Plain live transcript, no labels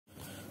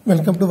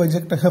Welcome to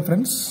Vizag tech hub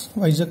friends.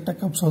 Vizag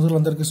tech hub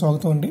సోదరులందరికీ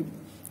స్వాగతం అండి.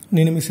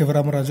 నేను మీ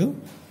శివరామరాజు.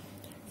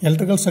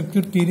 ఎలక్ట్రికల్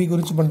సర్క్యూట్ థియరీ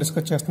గురించి మనం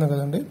డిస్కస్ చేస్తున్నాం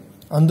కదండి.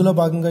 అందులో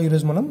భాగంగా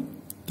ఈరోజు మనం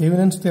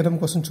థెవెనిన్స్ థియరమ్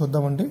కోసం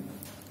చూద్దామండి.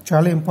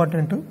 చాలా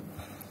ఇంపార్టెంట్.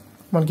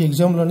 మనకి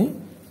ఎగ్జామ్లోని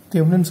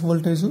థెవెనిన్స్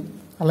వోల్టేజ్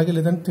అలాగే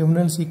లేదంటే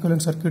థెవెనిన్స్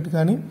ఈక్వివలెంట్ సర్క్యూట్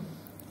కానీ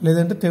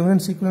లేదంటే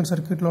థెవెనిన్స్ ఈక్వివలెంట్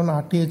సర్క్యూట్లో ఉన్న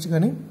ఆర్టీహెచ్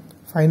కానీ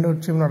ఫైండ్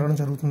అవుట్ చేయమని అడగడం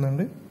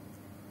జరుగుతుందండి.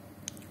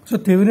 సో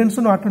థెవెనిన్స్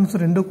నార్టన్స్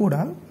రెండు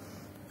కూడా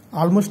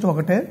ఆల్మోస్ట్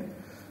ఒకటే.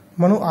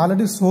 మనం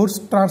ఆల్రెడీ సోర్స్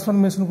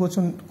ట్రాన్స్ఫర్మేషన్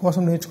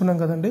కోసం నేర్చుకున్నాం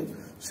కదండి.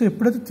 సో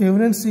ఎప్పుడైతే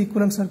థెవెనిన్స్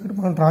ఈక్వివలెంట్ సర్క్యూట్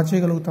మనం డ్రా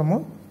చేయగలుగుతామో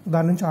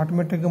దాని నుంచి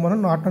ఆటోమేటిక్గా మనం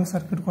నార్టన్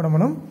సర్క్యూట్ కూడా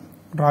మనం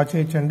డ్రా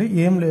చేయొచ్చండి.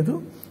 ఏం లేదు,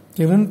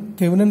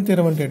 థెవెనిన్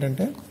థియరమ్ అంటే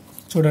ఏంటంటే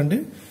చూడండి,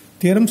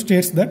 theorem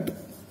states that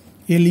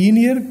a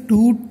linear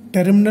two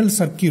terminal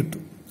circuit,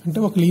 అంటే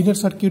ఒక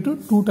linear circuit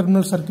two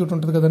terminal circuit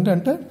ఉంటుంది కదండి.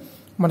 అంటే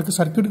మనకి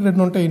సర్క్యూట్కి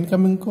రెండు ఉంటాయి,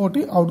 ఇన్కమింగ్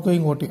ఒకటి అవుట్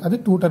గోయింగ్ ఒకటి, అది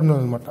టూ టెర్మినల్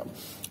అనమాట.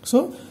 So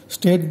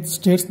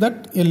states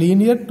that a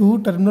linear two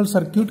terminal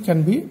circuit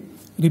can be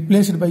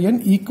replaced by an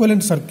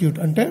equivalent circuit.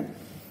 అంటే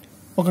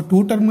ఒక టూ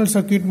టెర్మినల్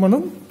సర్క్యూట్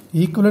మనం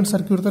ఈక్వలెంట్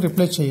సర్క్యూట్తో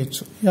రిప్లేస్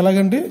చేయొచ్చు.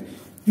 ఎలాగంటే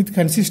with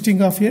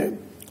consisting of A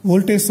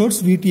voltage source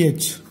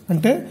VTH.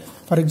 అంటే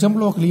ఫర్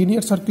ఎగ్జాంపుల్ ఒక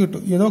linear circuit,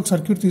 ఏదో ఒక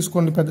సర్క్యూట్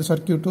తీసుకోండి, పెద్ద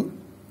సర్క్యూట్.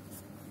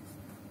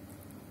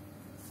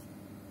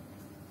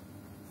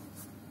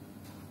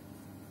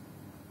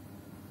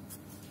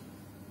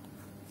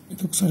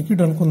 ఇది ఒక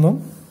సర్క్యూట్ అనుకుందాం.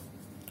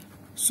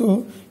 సో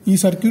ఈ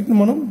సర్క్యూట్ని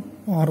మనం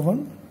R1,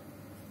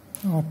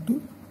 R2,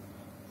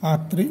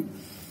 R3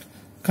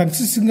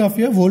 consisting of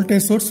A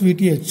voltage source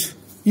VTH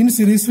in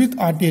series with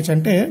RTH.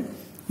 అంటే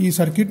ఈ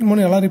సర్క్యూట్ని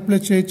మనం ఎలా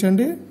రిప్లేస్ చేయొచ్చు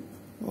అండి,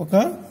 ఒక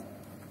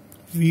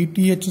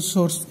VTH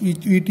సోర్స్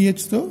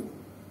VTHతో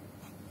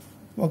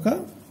ఒక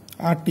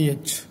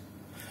RTH,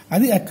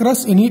 అది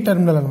అక్రాస్ ఎనీ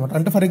టెర్మినల్ అనమాట.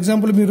 అంటే ఫర్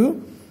ఎగ్జాంపుల్ మీరు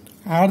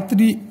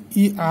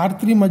ఈ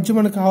R3 మధ్య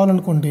మనకు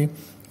కావాలనుకోండి,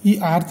 ఈ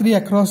R3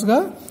 అక్రాస్గా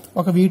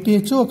ఒక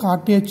VTH ఒక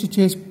RTH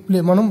చేసి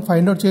మనం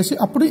ఫైండ్ అవుట్ చేసి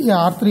అప్పుడు ఈ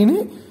R3ని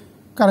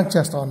కనెక్ట్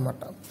చేస్తాం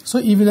అనమాట. సో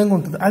ఈ విధంగా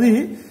ఉంటుంది. అది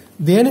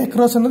దేని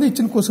అక్రాస్ అన్నది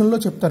ఇచ్చిన క్వశ్చన్లో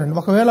చెప్తారండి.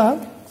 ఒకవేళ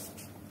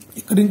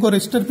ఇక్కడ ఇంకో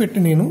రెసిస్టర్ పెట్టి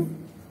నేను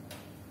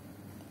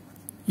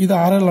ఇది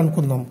RL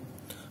అనుకుందాం.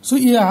 సో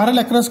ఈ RL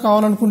అక్రాస్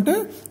కావాలనుకుంటే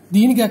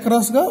దీనికి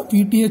అక్రాస్గా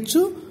VTH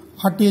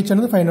RTH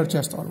అనేది ఫైండ్ అవుట్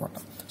చేస్తాం అనమాట.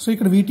 సో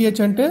ఇక్కడ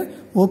VTH అంటే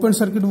open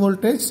circuit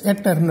voltage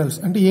at terminals,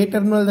 అంటే ఏ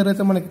టెర్మినల్ దగ్గర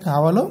అయితే మనకి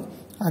కావాలో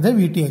అదే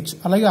VTH.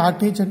 అలాగే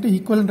RTH అంటే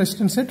ఈక్వలెంట్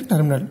రెసిస్టెన్స్ ఎట్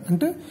టెర్మినల్,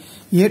 అంటే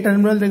ఏ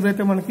టెర్మినల్ దగ్గర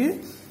అయితే మనకి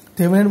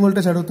థెవెనిన్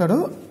వోల్టేజ్ అడుగుతాడో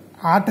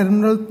ఆ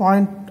టెర్మినల్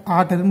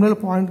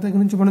పాయింట్ దగ్గర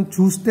నుంచి మనం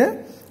చూస్తే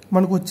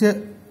మనకు వచ్చే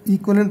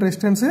ఈక్వలెంట్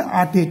రెసిస్టెన్స్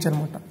RTH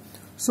అనమాట.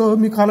 సో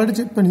మీకు ఆల్రెడీ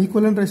చెప్పాను,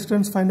 ఈక్వలెంట్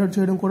రెసిస్టెన్స్ ఫైండ్ అవుట్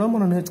చేయడం కూడా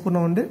మనం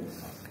నేర్చుకున్నామండి.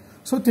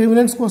 సో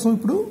థెవెనిన్స్ కోసం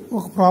ఇప్పుడు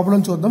ఒక ప్రాబ్లం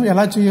చూద్దాం.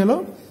 ఎలా చేయాలో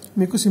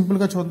మీకు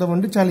సింపుల్గా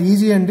చూద్దామండి. చాలా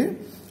ఈజీ అండి.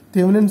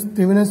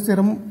 థెవెనిన్స్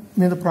థియరమ్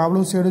మీద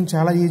ప్రాబ్లమ్స్ చేయడం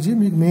చాలా ఈజీ.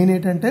 మీకు మెయిన్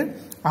ఏంటంటే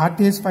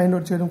RTH ఫైండ్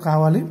అవుట్ చేయడం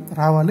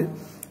రావాలి.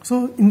 సో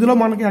ఇందులో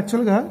మనకి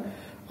యాక్చువల్గా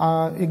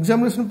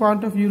ఎగ్జామినేషన్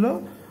పాయింట్ ఆఫ్ వ్యూలో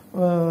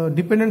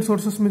డిపెండెంట్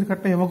సోర్సెస్ మీద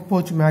కట్ట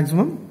ఇవ్వకపోవచ్చు,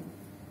 మ్యాక్సిమం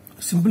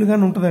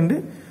సింపుల్గానే ఉంటుందండి.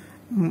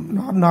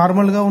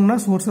 నార్మల్గా ఉన్న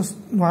సోర్సెస్,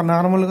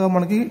 నార్మల్గా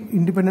మనకి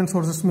ఇండిపెండెంట్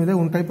సోర్సెస్ మీదే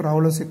ఉంటాయి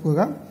ప్రాబ్లమ్స్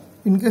ఎక్కువగా.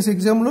 ఇన్ కేస్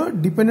ఎగ్జామ్లో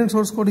డిపెండెంట్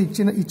సోర్స్ కూడా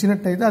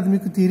ఇచ్చినట్టయితే అది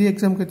మీకు థియరీ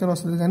ఎగ్జామ్కి అయితే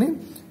వస్తుంది, కానీ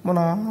మన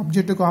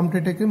ఆబ్జెక్టివ్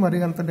కాంపిటేటివ్కి మరి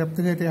అంత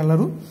డెప్త్గా అయితే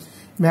వెళ్ళరు.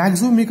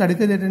 మ్యాక్సిమం మీకు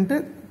అడిగేది ఏంటంటే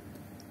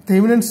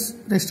థెవెనిన్స్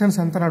రెసిస్టెన్స్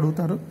ఎంత అని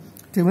అడుగుతారు.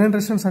 థెవెనిన్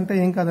రెసిస్టెన్స్ అంటే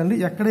ఏం కాదండి,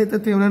 ఎక్కడైతే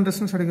థెవెనిన్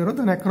రెసిస్టెన్స్ అడిగారో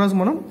దాని అక్రాస్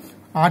మనం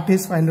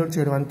RTH ఫైండ్ అవుట్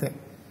చేయడం అంతే.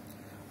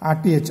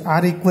 RTH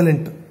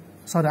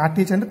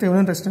అంటే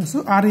థెవెనిన్ రెసిస్టెన్స్.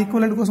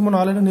 ఈక్వలెంట్ కోసం మనం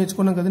ఆల్రెడీ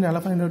నేర్చుకున్నాం కదండి,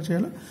 ఎలా ఫైండ్ అవుట్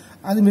చేయాలో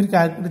అది మీరు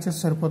క్యాలిక్యులేట్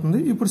చేస్తే సరిపోతుంది.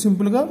 ఇప్పుడు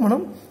సింపుల్గా మనం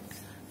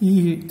ఈ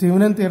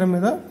థెవెనిన్ థియరమ్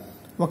మీద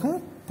ఒక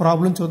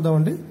ప్రాబ్లం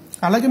చూద్దామండి.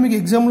 అలాగే మీకు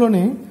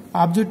ఎగ్జామ్లోని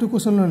ఆబ్జెక్టివ్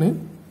క్వశ్చన్లోని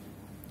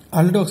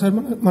ఆల్రెడీ ఒకసారి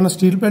మన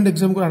స్టీల్ ప్లాంట్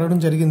ఎగ్జామ్ కూడా అడగడం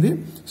జరిగింది.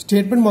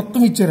 స్టేట్మెంట్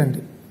మొత్తం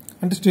ఇచ్చారండి,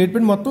 అంటే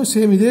స్టేట్మెంట్ మొత్తం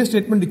సేమ్ ఇదే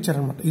స్టేట్మెంట్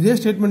ఇచ్చారనమాట. ఇదే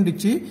స్టేట్మెంట్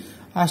ఇచ్చి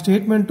ఆ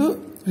statement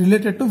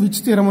related to which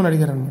theorem అని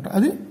అడిగారనమాట.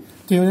 అది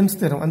థెవెనిన్స్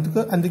థియరమ్.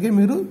 అందుకే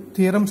మీరు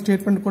థియరమ్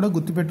స్టేట్మెంట్ కూడా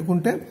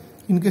గుర్తుపెట్టుకుంటే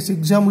ఇన్ కేస్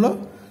ఎగ్జామ్లో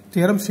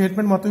థియరమ్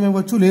స్టేట్మెంట్ మొత్తం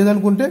ఇవ్వచ్చు,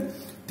 లేదనుకుంటే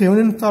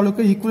థెవెనిన్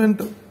తాలూకా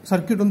ఈక్వలెంట్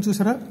సర్క్యూట్ ఉంది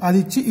చూసారా, అది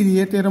ఇచ్చి ఇది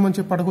ఏ థియరమ్ అని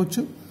చెప్పి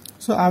అడగొచ్చు.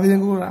 సో ఆ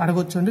విధంగా కూడా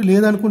అడగొచ్చు అండి.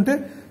 లేదనుకుంటే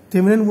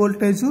థెవెనిన్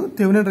వోల్టేజ్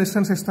థెవెనిన్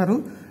రెసిస్టెన్స్ ఇస్తారు,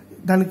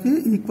 దానికి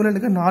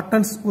ఈక్వలెంట్గా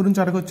నార్టన్స్ గురించి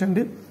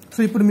అడగొచ్చండి. సో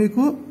ఇప్పుడు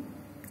మీకు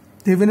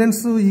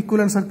థెవెనిన్స్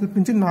ఈక్వలెంట్ సర్క్యూట్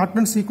నుంచి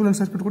నార్టన్స్ ఈక్వలెంట్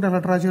సర్క్యూట్ కూడా ఎలా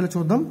డ్రా చేయాలో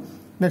చూద్దాం.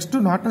 నెక్స్ట్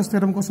నార్టన్స్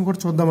థియరమ్ కోసం కూడా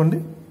చూద్దామండి.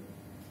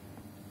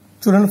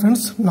 చూడండి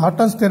ఫ్రెండ్స్,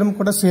 నార్టన్స్ థియరమ్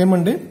కూడా సేమ్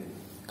అండి,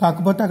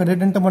 కాకపోతే అక్కడ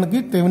ఏంటంటే మనకి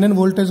థెవెనిన్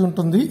వోల్టేజ్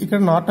ఉంటుంది, ఇక్కడ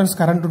నార్టన్స్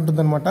కరెంట్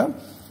ఉంటుంది అనమాట.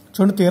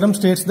 చూడండి, theorem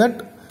states that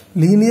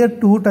linear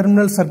two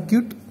terminal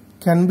circuit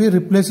can be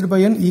replaced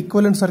by an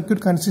equivalent circuit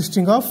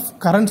consisting of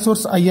current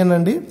source IN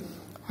అండి.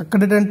 అక్కడ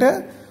ఏంటంటే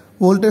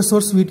వోల్టేజ్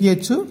సోర్స్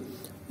VTH,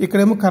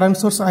 ఇక్కడేమో కరెంట్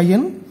సోర్స్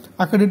IN.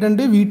 అక్కడ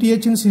ఏంటంటే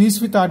VTH in series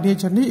with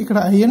RTH అండి, ఇక్కడ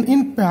IN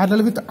in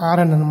parallel with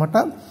RN అనమాట.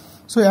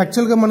 So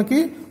యాక్చువల్గా మనకి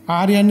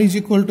RN is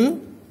equal to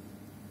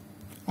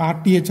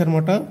RTH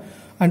అనమాట.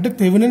 అంటే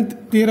థెవెనిన్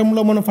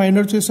థియరమ్లో మనం ఫైండ్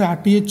అవుట్ చేసే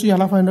RTH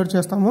ఎలా ఫైండ్ అవుట్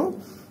చేస్తామో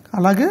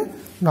అలాగే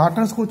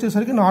నార్టన్స్కి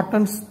వచ్చేసరికి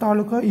నార్టన్స్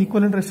తాలూకా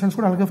ఈక్వలెంట్ రెసిస్టెన్స్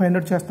కూడా అలాగే ఫైండ్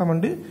అవుట్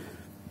చేస్తామండి.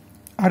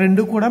 ఆ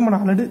రెండు కూడా మనం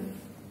ఆల్రెడీ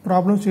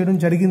ప్రాబ్లమ్స్ చేయడం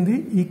జరిగింది.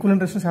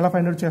 ఈక్వలెంట్ రెసిస్టెన్స్ ఎలా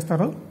ఫైండ్ అవుట్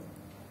చేస్తారో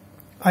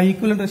ఆ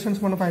ఈక్వలెంట్ రెసిస్టెన్స్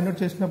మనం ఫైండ్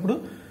అవుట్ చేసినప్పుడు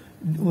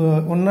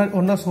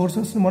ఉన్న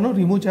సోర్సెస్ని మనం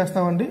రిమూవ్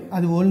చేస్తామండి.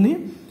 అది ఓన్లీ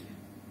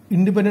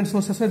ఇండిపెండెంట్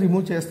సోర్సెస్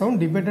రిమూవ్ చేస్తాం,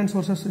 డిపెండెంట్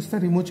సోర్సెస్ ఇస్తే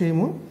రిమూవ్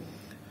చేయము.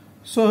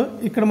 సో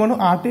ఇక్కడ మనం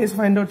ఆర్టీఎస్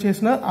ఫైండ్ అవుట్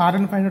చేసిన,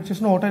 ఆర్ఎన్ ఫైండ్ అవుట్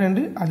చేసిన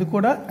ఒకటేనండి. అది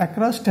కూడా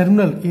అక్రాస్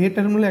టెర్మినల్, ఏ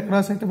టెర్మినల్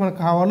అక్రాస్ అయితే మనకు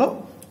కావాలో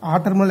ఆ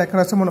టెర్మినల్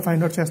అక్రాస్ మనం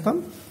ఫైండ్ అవుట్ చేస్తాం.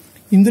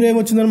 ఇందులో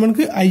ఏమొచ్చిందని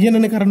మనకి ఐఎన్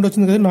అనే కరెంట్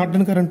వచ్చింది కదా,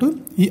 నార్టన్ కరెంటు.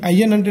 ఈ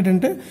ఐఎన్ అంటే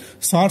ఏంటంటే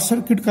short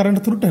circuit current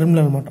through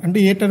terminal అనమాట. అంటే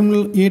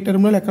ఏ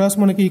టెర్మినల్ అక్రాస్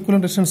మనకి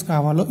ఈక్వలెంట్ రెసిస్టెన్స్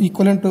కావాలో,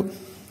 ఈక్వలెంట్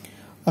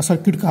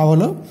సర్క్యూట్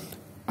కావాలో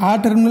ఆ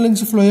టెర్మినల్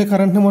నుంచి ఫ్లో అయ్యే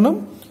కరెంట్ని మనం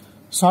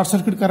short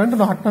circuit current,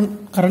 Norton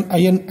current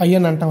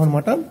IN అంటాం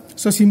అనమాట.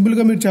 సో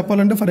సింపుల్గా మీరు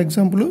చెప్పాలంటే ఫర్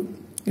ఎగ్జాంపుల్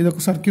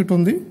ఇదొక సర్క్యూట్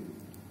ఉంది,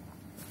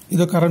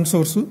 ఇదో కరెంట్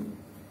సోర్సు,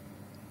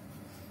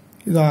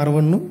 ఇది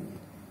R1,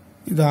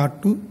 ఇది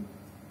R2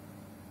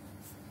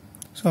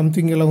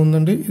 సంథింగ్ ఇలా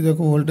ఉందండి. ఇది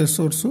ఒక వోల్టేజ్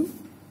సోర్సు.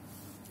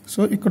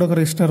 సో ఇక్కడ ఒక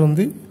రెసిస్టర్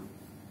ఉంది.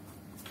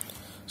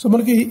 సో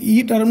మనకి ఈ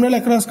టెర్మినల్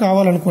అక్రాస్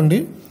కావాలనుకోండి,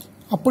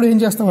 అప్పుడు ఏం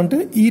చేస్తామంటే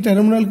ఈ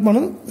టెర్మినల్కి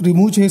మనం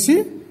రిమూవ్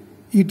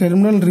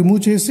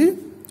చేసి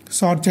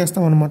షార్ట్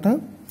చేస్తాం అనమాట.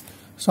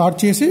 షార్ట్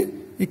చేసి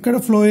ఇక్కడ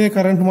ఫ్లో అయ్యే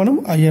కరెంట్ మనం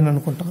ఐఎన్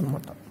అనుకుంటాం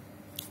అనమాట.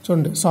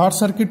 చూడండి, short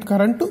circuit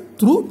current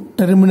through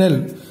terminal.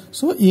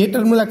 So ఏ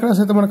టెర్మినల్ అక్రాస్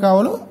అయితే మనకు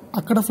కావాలో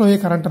అక్కడ ఫ్లో అయ్యే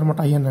కరెంట్ అనమాట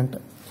ఐఎన్ అంటే.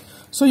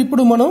 సో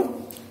ఇప్పుడు మనం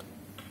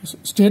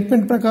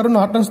స్టేట్మెంట్ ప్రకారం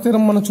నార్టన్స్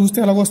థీరం మనం చూస్తే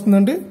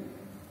ఎలాగొస్తుందండి,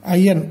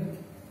 IN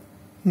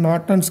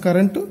Norton's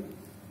current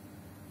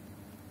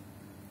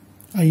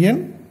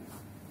IN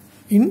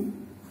in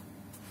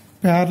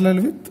parallel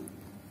with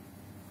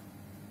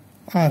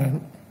RN,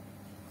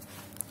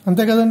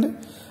 అంతే కదండి.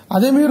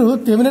 అదే మీరు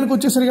థెవెనిన్కి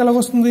వచ్చేసరికి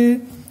ఎలాగొస్తుంది,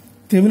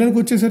 థెవెనిన్కి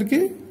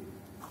వచ్చేసరికి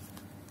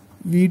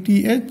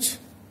VTH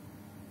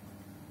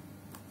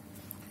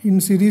in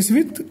series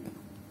with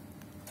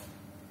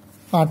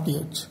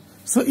RTH.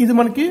 So ఇది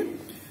మనకి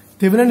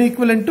థెవెనిన్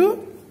ఈక్వలెంట్,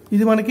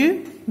 ఇది మనకి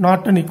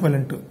నార్టన్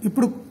ఈక్వలెంట్.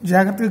 ఇప్పుడు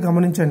జాగ్రత్తగా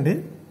గమనించండి.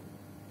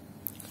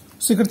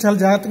 సో ఇక్కడ చాలా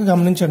జాగ్రత్తగా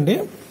గమనించండి.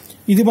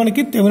 ఇది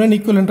మనకి Thevenin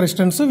equivalent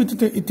resistance with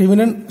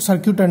Thevenin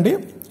circuit అండి.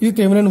 ఇది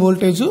థెవెనిన్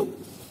వోల్టేజ్,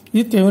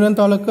 ఇది థెవెనిన్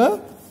తాలూకా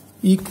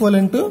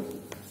ఈక్వలెంట్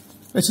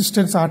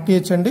రెసిస్టెన్స్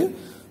RTH అండి.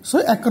 సో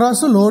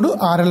అక్రాస్ లోడ్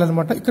RL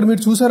అనమాట. ఇక్కడ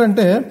మీరు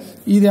చూసారంటే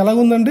ఇది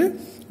ఎలాగుందండి,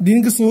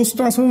 దీనికి సోర్స్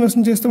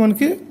ట్రాన్స్ఫర్మేషన్ చేస్తే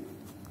మనకి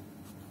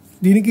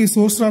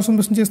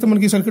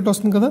ఈ సర్క్యూట్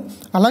వస్తుంది కదా.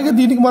 అలాగే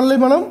దీనికి మళ్ళీ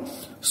మనం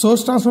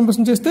సోర్స్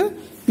ట్రాన్స్ఫర్మేషన్ చేస్తే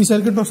ఈ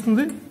సర్క్యూట్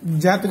వస్తుంది.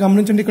 జాగ్రత్త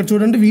గమనించండి. ఇక్కడ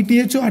చూడండి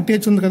VTH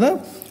RTH ఉంది కదా.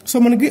 సో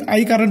మనకి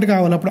I కరెంట్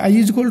కావాలి. అప్పుడు I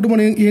ఈజ్ ఈక్వల్ టు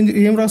మనం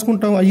ఏం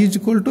రాసుకుంటాం, I is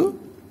equal to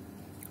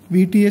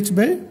VTH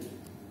by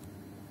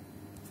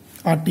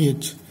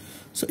RTH.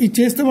 So ఇది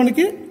చేస్తే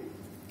మనకి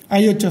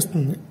I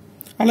వచ్చేస్తుంది.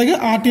 అలాగే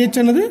RTH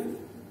అనేది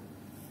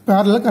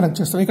ప్యారలల్ కనెక్ట్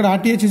చేస్తాం. ఇక్కడ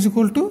RTH is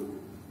equal to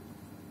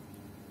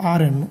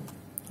RN.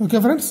 Okay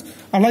friends,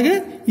 అలాగే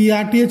ఈ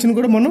RTHని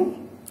కూడా మనం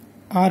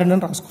RN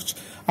అని రాసుకోవచ్చు.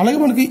 అలాగే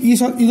మనకి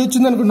ఇది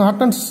వచ్చింది అనుకో,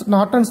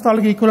 నార్టన్స్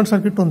తాలూకు ఈక్వలెంట్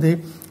సర్క్యూట్ ఉంది.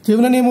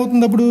 థెవెనిన్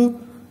ఏమవుతుంది అప్పుడు,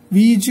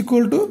 V is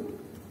equal to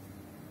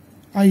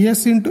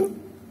IS into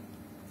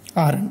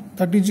RN,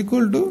 that is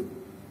equal to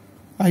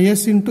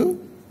IS into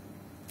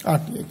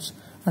RTH.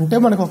 అంటే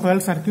మనకు ఒకవేళ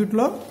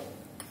సర్క్యూట్లో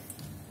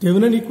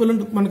థెవెనిన్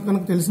ఈక్వలెంట్ మనకు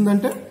కనుక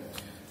తెలిసిందంటే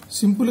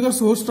సింపుల్గా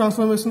సోర్స్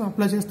ట్రాన్స్ఫర్మేషన్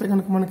అప్లై చేస్తే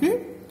కనుక మనకి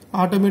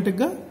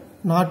ఆటోమేటిక్గా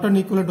నార్టన్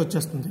ఈక్వలెంట్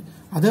వచ్చేస్తుంది.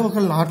 అదే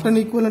ఒకవేళ నార్టన్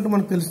ఈక్వలెంట్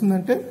మనకు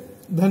తెలిసిందంటే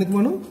దానికి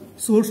మనం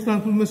సోర్స్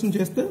ట్రాన్స్ఫర్మేషన్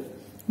చేస్తే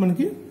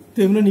మనకి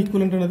థెవెనిన్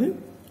ఈక్వలెంట్ అనేది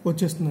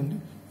వచ్చేస్తుందండి.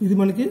 ఇది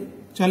మనకి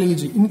చాలా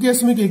ఈజీ. ఇన్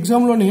కేసు మీకు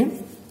ఎగ్జామ్లోని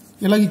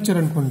ఎలా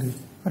ఇచ్చారనుకోండి,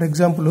 ఫర్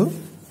ఎగ్జాంపుల్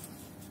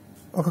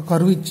ఒక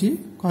కర్వ్ ఇచ్చి,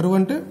 కర్వ్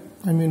అంటే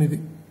ఇది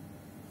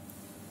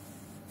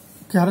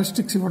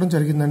క్యారెక్టరిస్టిక్స్ ఇవ్వడం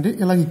జరిగిందండి,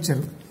 ఇలా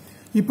ఇచ్చారు.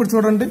 ఇప్పుడు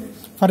చూడండి,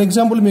 ఫర్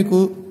ఎగ్జాంపుల్ మీకు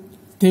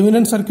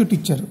థెవెనిన్ సర్క్యూట్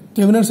ఇచ్చారు.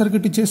 థెవెనిన్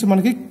సర్క్యూట్ ఇచ్చేసి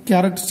మనకి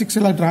క్యారెక్టరిస్టిక్స్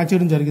ఇలా డ్రా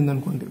చేయడం జరిగింది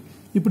అనుకోండి.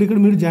 ఇప్పుడు ఇక్కడ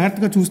మీరు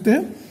జాగ్రత్తగా చూస్తే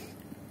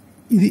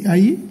ఇది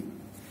I,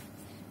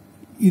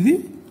 ఇది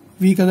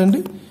V కదండి,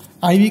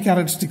 IV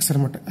క్యారెక్టరిస్టిక్స్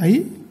అనమాట.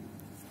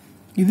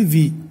 ఇది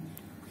V,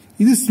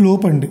 ఇది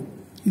స్లోప్ అండి.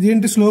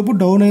 ఇదేంటి స్లోప్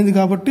డౌన్ అయింది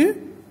కాబట్టి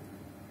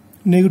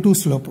నెగిటివ్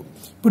స్లోప్.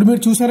 ఇప్పుడు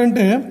మీరు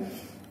చూసారంటే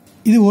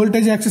ఇది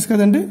వోల్టేజ్ యాక్సిస్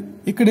కదండి,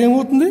 ఇక్కడ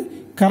ఏమవుతుంది,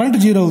 కరెంట్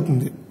జీరో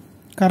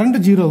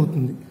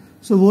అవుతుంది.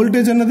 సో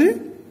వోల్టేజ్ అన్నది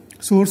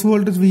source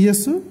voltage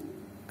VS,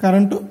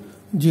 current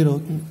zero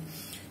అవుతుంది.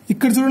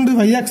 ఇక్కడ చూడండి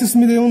Y యాక్సిస్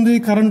మీద ఏముంది,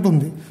 కరెంట్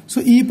ఉంది. సో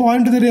ఈ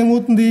పాయింట్ దగ్గర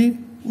ఏమవుతుంది,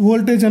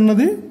 వోల్టేజ్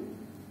అన్నది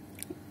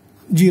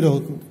జీరో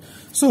అవుతుంది.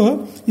 సో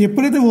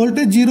ఎప్పుడైతే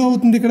వోల్టేజ్ జీరో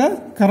అవుతుంది, ఇక్కడ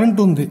కరెంట్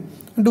ఉంది.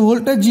 అంటే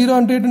వోల్టేజ్ జీరో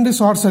అంటే ఏంటంటే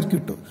షార్ట్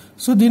సర్క్యూట్.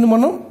 సో దీన్ని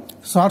మనం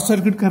షార్ట్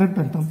సర్క్యూట్ కరెంట్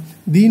అంటాం.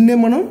 దీన్నే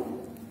మనం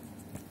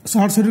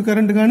షార్ట్ సర్క్యూట్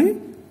కరెంట్ కానీ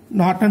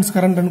నార్టన్స్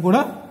కరెంట్ అని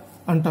కూడా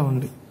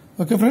అంటామండి.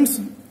 ఓకే ఫ్రెండ్స్,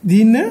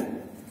 దీన్నే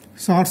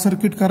షార్ట్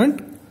సర్క్యూట్ కరెంట్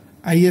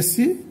ISC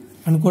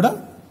అని కూడా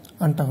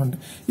అంటామండి.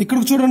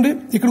 ఇక్కడికి చూడండి,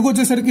 ఇక్కడికి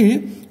వచ్చేసరికి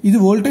ఇది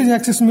వోల్టేజ్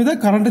యాక్సిస్ మీద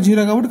కరెంట్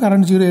జీరో కాబట్టి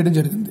కరెంట్ జీరో వేయడం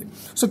జరిగింది.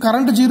 సో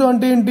కరెంట్ జీరో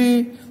అంటే ఏంటి,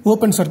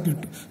 ఓపెన్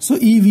సర్క్యూట్. సో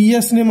ఈ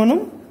VSని మనం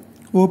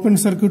open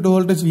circuit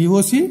voltage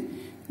VOC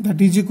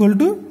that is equal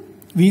to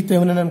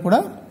VThevenin అని కూడా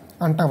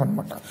అంటాం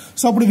అనమాట.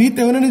 సో అప్పుడు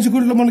VThevenin ఈజ్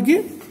ఈక్వల్ టు మనకి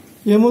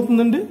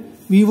ఏమవుతుందండి,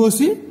 VOC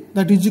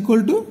that is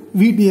equal to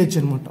VTH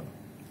అనమాట.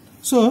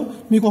 సో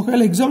మీకు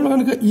ఒకవేళ ఎగ్జామ్లో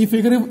కనుక ఈ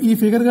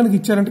ఫిగర్ కనుక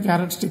ఇచ్చారంటే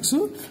క్యారెక్టరిస్టిక్స్,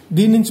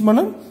 దీని నుంచి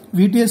మనం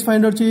VTH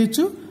ఫైండ్ అవుట్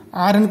చేయొచ్చు,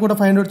 RN కూడా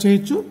ఫైండ్ అవుట్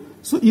చేయొచ్చు.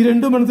 సో ఈ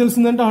రెండు మనకు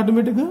తెలిసిందంటే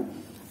ఆటోమేటిక్గా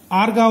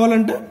R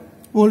కావాలంటే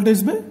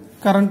వోల్టేజ్ బై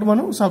కరెంట్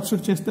మనం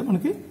సబ్స్టిట్యూట్ చేస్తే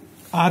మనకి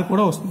R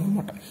కూడా వస్తుంది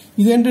అనమాట.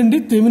 ఇదేంటండి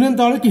థెవెనిన్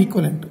తాలూకు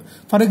ఈక్వలెంట్.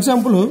 ఫర్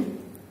ఎగ్జాంపుల్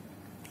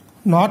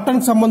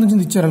నార్టన్కి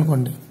సంబంధించింది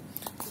ఇచ్చారనుకోండి,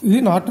 ఇది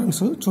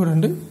నార్టన్స్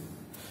చూడండి,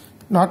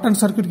 నార్టన్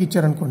సర్క్యూట్కి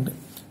ఇచ్చారనుకోండి,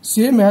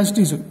 సేమ్ యాజ్ ఇట్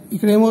ఈజ్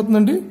ఇక్కడ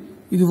ఏమవుతుందండి,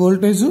 ఇది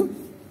వోల్టేజ్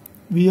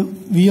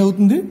V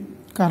అవుతుంది,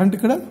 కరెంట్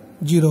ఇక్కడ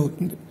 0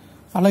 అవుతుంది.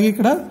 అలాగే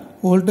ఇక్కడ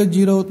వోల్టేజ్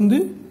 0 అవుతుంది,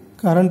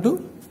 కరెంటు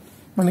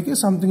మనకి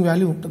సంథింగ్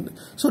వాల్యూ ఉంటుంది.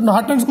 సో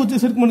నార్టన్స్కి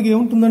వచ్చేసరికి మనకి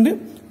ఏముంటుందండి,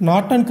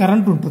 నార్టన్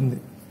కరెంట్ ఉంటుంది.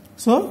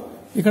 సో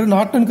ఇక్కడ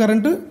Norton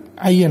current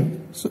IN,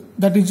 so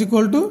that is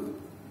equal to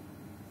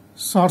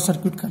short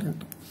circuit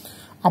current.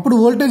 అప్పుడు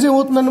వోల్టేజ్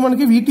ఏమవుతుందండి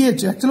మనకి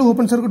VTH, actual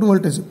open circuit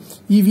voltage.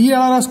 ఈ V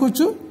ఎలా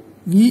రాసుకోవచ్చు,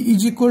 V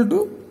is equal to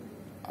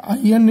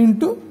IN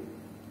into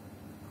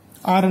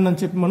RN అని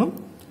చెప్పి మనం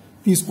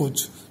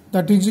తీసుకోవచ్చు.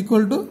 That is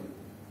equal to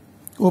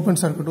open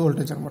circuit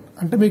voltage అనమాట.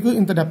 అంటే మీకు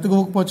ఇంత డెప్త్గా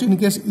ఇవ్వకపోవచ్చు, ఇన్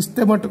కేసు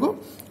ఇస్తే మటుకు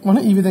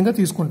మనం ఈ విధంగా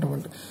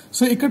తీసుకుంటామండి.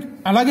 సో ఇక్కడ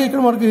అలాగే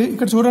ఇక్కడ మనకి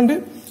ఇక్కడ చూడండి,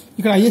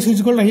 ఇక్కడ IS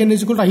equal to IN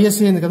equal to IS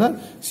అయింది కదా.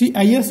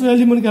 IS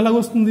వాల్యూ మనకి ఎలా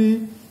వస్తుంది,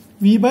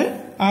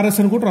 V/RS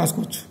అని కూడా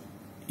రాసుకోవచ్చు.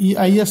 ఈ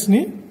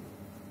ISని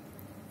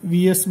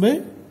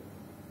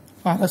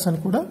VS/RS అని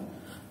కూడా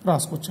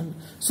రాసుకోవచ్చు అండి.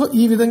 సో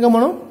ఈ విధంగా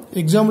మనం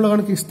ఎగ్జామ్లో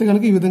కనుక ఇస్తే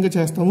కనుక ఈ విధంగా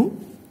చేస్తాము.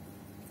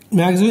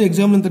 మ్యాక్సిమం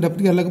ఎగ్జామ్లో ఇంత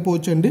డెప్త్గా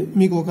వెళ్ళకపోవచ్చు అండి,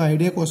 మీకు ఒక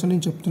ఐడియా కోసం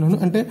నేను చెప్తున్నాను.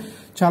 అంటే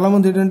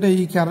చాలామంది ఏంటంటే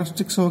ఈ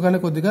క్యారెక్టరిస్టిక్స్ అవగానే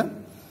కొద్దిగా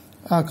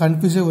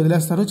కన్ఫ్యూజ్ అయ్యి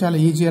వదిలేస్తారు, చాలా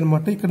ఈజీ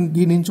అనమాట. ఇక్కడ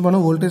దీని నుంచి మనం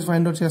వోల్టేజ్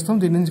ఫైండ్ అవుట్ చేస్తాం,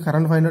 దీని నుంచి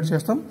కరెంట్ ఫైండ్ అవుట్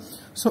చేస్తాం.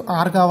 సో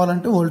R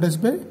కావాలంటే voltage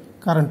by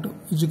current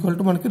is equal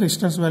to మనకి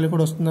రెసిస్టెన్స్ వాల్యూ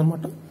కూడా వస్తుంది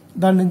అనమాట.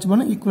 దాని నుంచి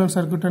మనం ఈక్వలెంట్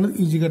సర్క్యూట్ అనేది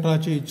ఈజీగా డ్రా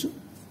చేయొచ్చు.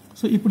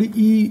 సో ఇప్పుడు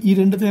ఈ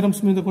రెండు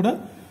థియరమ్స్ మీద కూడా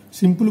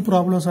సింపుల్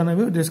ప్రాబ్లమ్స్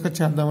అనేవి డిస్కస్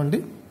చేద్దామండి,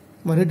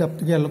 మరీ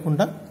డెప్త్గా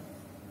వెళ్లకుండా.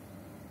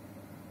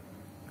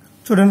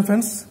 చూడండి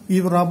ఫ్రెండ్స్, ఈ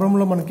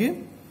ప్రాబ్లంలో మనకి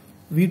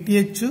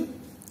VTH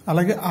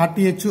అలాగే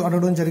RTH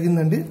అడగడం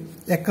జరిగిందండి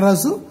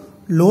అక్రాస్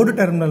లోడ్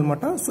టెర్మినల్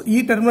అనమాట. సో ఈ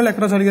టెర్మినల్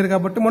అక్రాస్ అడిగారు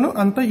కాబట్టి మనం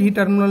అంతా ఈ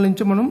టెర్మినల్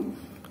నుంచి మనం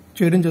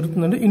చేయడం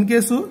జరుగుతుందండి. ఇన్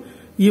కేసు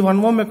ఈ 1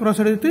 ohm అక్రాస్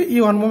అడిగితే ఈ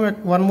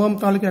 1 ohm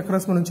తాలూకు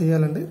అక్రాస్ మనం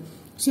చేయాలండి.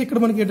 సో ఇక్కడ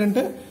మనకి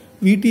ఏంటంటే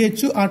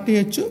VTH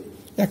RTH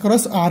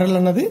అక్రాస్ RL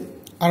అన్నది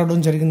అడగడం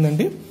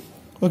జరిగిందండి.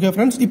 ఓకే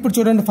ఫ్రెండ్స్, ఇప్పుడు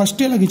చూడండి, ఫస్ట్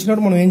ఇలాగ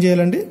ఇచ్చినప్పుడు మనం ఏం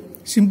చేయాలండి,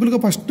 సింపుల్గా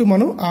ఫస్ట్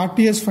మనం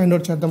RTH ఫైండ్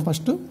అవుట్ చేద్దాం.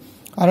 ఫస్ట్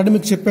ఆల్రెడీ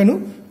మీకు చెప్పాను,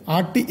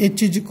 RTH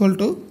is equal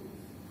to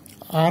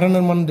RN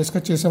అని మనం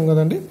డిస్కస్ చేసాం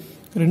కదండి,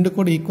 రెండు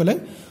కూడా ఈక్వలే.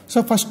 సో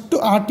ఫస్ట్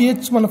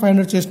RTH మనం ఫైండ్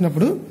అవుట్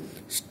చేసినప్పుడు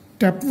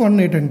స్టెప్ 1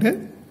 ఏంటంటే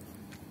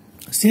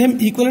same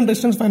equivalent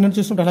resistance find out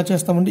చేసినప్పుడు ఎలా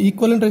చేస్తామండి,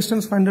 ఈక్వలెంట్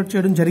రెసిస్టెన్స్ ఫైండ్ అవుట్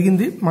చేయడం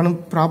జరిగింది, మనం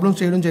ప్రాబ్లమ్స్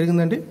చేయడం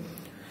జరిగిందండి.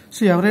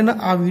 సో ఎవరైనా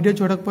ఆ వీడియో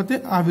చూడకపోతే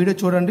ఆ వీడియో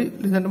చూడండి,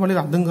 లేదంటే మళ్ళీ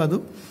అర్థం కాదు.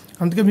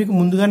 అందుకే మీకు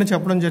ముందుగానే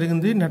చెప్పడం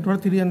జరిగింది.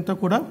 నెట్వర్క్ థియరీ అంతా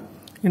కూడా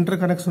ఇంటర్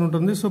కనెక్షన్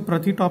ఉంటుంది. సో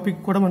ప్రతి టాపిక్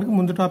కూడా మనకి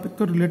ముందు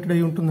టాపిక్తో రిలేటెడ్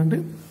అయి ఉంటుందండి.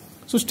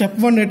 సో స్టెప్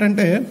 1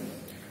 ఏంటంటే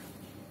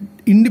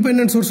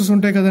ఇండిపెండెంట్ సోర్సెస్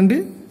ఉంటాయి కదండి,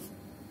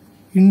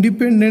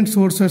 ఇండిపెండెంట్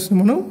సోర్సెస్ని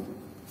మనం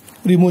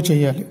రిమూవ్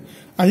చేయాలి.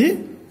 అది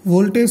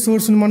వోల్టేజ్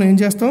సోర్స్ని మనం ఏం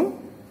చేస్తాం,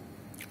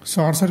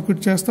 షార్ట్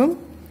సర్క్యూట్ చేస్తాం.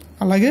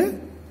 అలాగే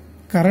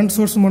కరెంట్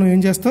సోర్స్ మనం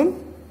ఏం చేస్తాం,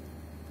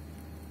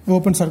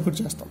 ఓపెన్ సర్క్యూట్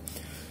చేస్తాం.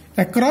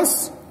 అక్రాస్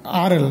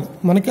RL,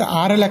 మనకి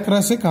RL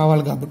అక్రాసే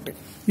కావాలి కాబట్టి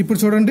ఇప్పుడు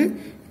చూడండి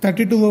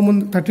 32 ohm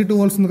 32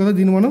 volts ఉంది కదా,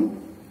 దీన్ని మనం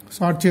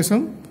షార్ట్ చేసాం.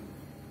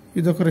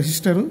 ఇదొక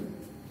రెసిస్టరు,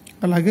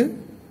 అలాగే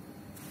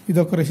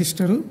ఇదొక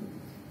రెసిస్టరు.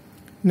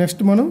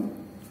 నెక్స్ట్ మనం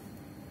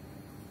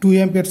 2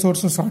 ampere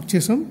సోర్స్ షార్ట్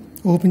చేసాం,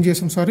 ఓపెన్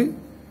చేసాం, సారీ,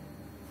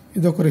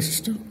 ఇదొక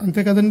రెసిస్టర్,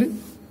 అంతే కదండి.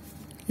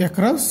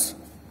 Across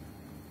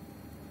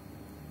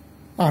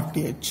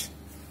RTH.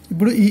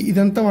 ఇప్పుడు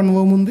ఇదంతా 1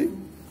 ohm ఉంది,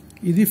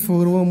 ఇది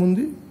 4 ohm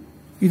ఉంది,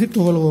 ఇది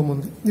 12 ohm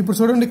ఉంది. ఇప్పుడు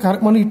చూడండి,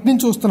 మనం ఇటు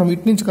నుంచి చూస్తున్నాం,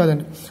 ఇటు నుంచి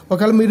కాదండి.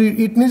 ఒకవేళ మీరు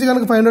ఇటు నుంచి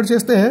కనుక ఫైండ్ అవుట్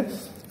చేస్తే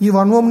ఈ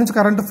 1 ohm నుంచి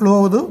కరెంట్ ఫ్లో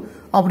అవ్వదు,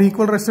 అప్పుడు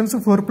ఈక్వల్ రెసిస్టెన్స్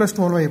 4 +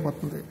 12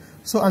 అయిపోతుంది.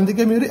 సో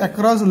అందుకే మీరు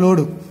అక్రాస్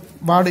లోడ్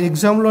వాడు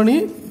ఎగ్జామ్లోని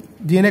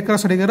దేని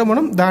అక్రాస్ అడిగారో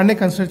మనం దాన్నే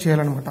కన్సిడర్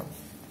చేయాలన్నమాట.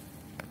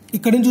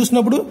 ఇక్కడ నుంచి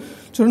చూసినప్పుడు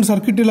చూడండి,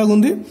 సర్క్యూట్ ఇలాగ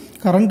ఉంది,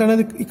 కరెంట్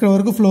అనేది ఇక్కడ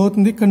వరకు ఫ్లో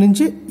అవుతుంది, ఇక్కడ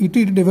నుంచి ఇటు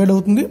డివైడ్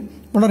అవుతుంది,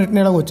 మన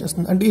రిటర్న్ ఎలాగ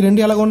వచ్చేస్తుంది. అంటే ఈ రెండు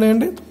ఎలాగ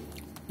ఉన్నాయండి,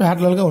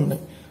 ప్యారలల్గా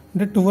ఉన్నాయి.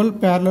 అంటే 12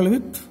 ప్యారలల్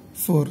విత్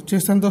 4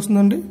 చేస్తే ఎంత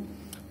వస్తుందండి,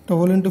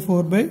 12 ×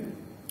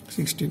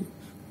 4/16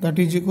 that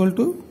is equal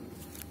to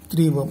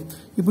 3 ohm.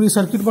 ఇప్పుడు ఈ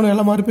సర్క్యూట్ మనం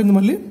ఎలా మారిపోయింది,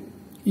 మళ్ళీ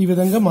ఈ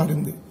విధంగా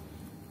మారింది.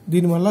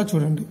 దీనివల్ల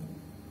చూడండి,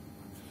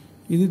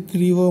 ఇది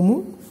 3 ohm,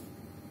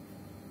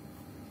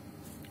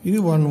 ఇది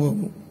 1 ohm.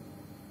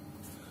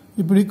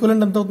 ఇప్పుడు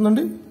ఈక్వలెంట్ ఎంత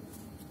అవుతుందండి,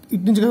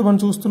 ఇటు నుంచి కదా మనం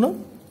చూస్తున్నాం,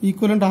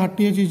 equivalent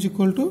RTH is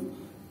equal to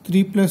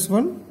 3 +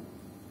 1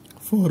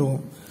 4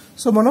 ohm.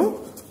 So మనం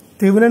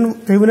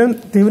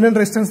థెవెనిన్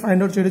రెసిస్టెన్స్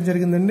ఫైండ్ అవుట్ చేయడం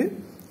జరిగిందండి.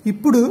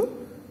 ఇప్పుడు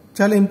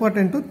చాలా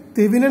ఇంపార్టెంట్.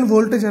 థెవెనిన్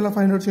వోల్టేజ్ ఎలా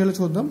ఫైండ్ అవుట్ చేయాలో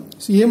చూద్దాం.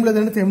 ఏం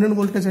లేదంటే థెవెనిన్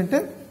వోల్టేజ్ అంటే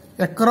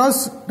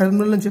అక్రాస్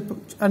టెర్మినల్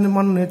అని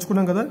మనం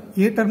నేర్చుకున్నాం కదా.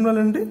 ఏ టెర్మినల్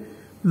అంటే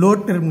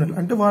లోడ్ టెర్మినల్.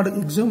 అంటే వాడు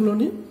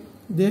ఎగ్జామ్లోని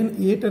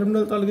ఏ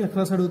టెర్మినల్ తాలూకు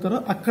అక్రాస్ అడుగుతారో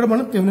అక్కడ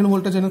మనం థెవెనిన్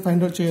వోల్టేజ్ అనేది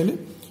ఫైండ్ అవుట్ చేయాలి.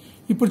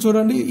 ఇప్పుడు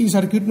చూడండి, ఈ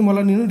సర్క్యూట్ని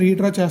మళ్ళీ నేను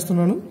రీడ్రా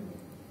చేస్తున్నాను.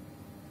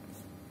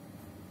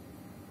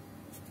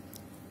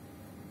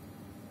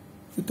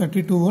 ఇది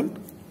 32 వోల్ట్.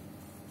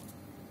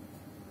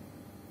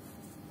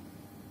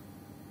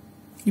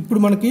 ఇప్పుడు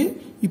మనకి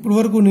ఇప్పటి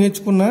వరకు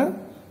నేర్చుకున్న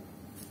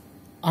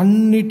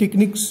అన్ని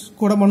టెక్నిక్స్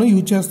కూడా మనం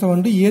యూజ్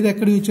చేస్తామండి. ఏది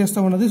ఎక్కడ యూజ్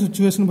చేస్తాం అన్నది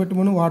సిచ్యువేషన్ బట్టి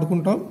మనం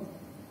వాడుకుంటాం.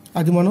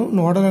 అది మనం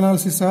నోడల్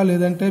అనాలిసిసా,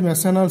 లేదంటే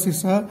మెష్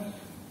అనాలిసిసా,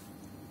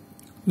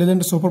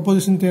 లేదంటే సూపర్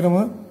పొజిషన్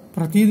థియరమా,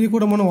 ప్రతిదీ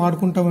కూడా మనం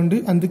వాడుకుంటామండి.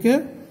 అందుకే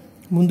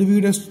ముందు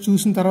వీడియోస్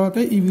చూసిన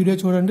తర్వాతే ఈ వీడియో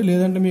చూడండి,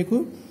 లేదంటే మీకు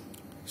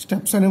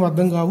స్టెప్స్ అనేవి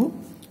అర్థం కావు.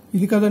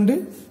 ఇది కదండి,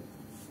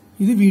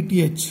 ఇది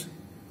VTH.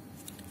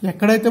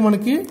 ఎక్కడైతే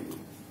మనకి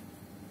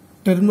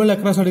టెర్మినల్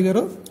అక్రాస్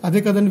అడిగారో అదే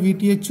కదండి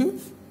VTH.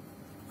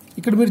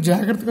 ఇక్కడ మీరు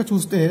జాగ్రత్తగా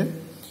చూస్తే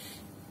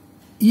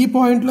ఈ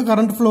పాయింట్లో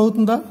కరెంట్ ఫ్లో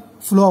అవుతుందా?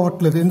 ఫ్లో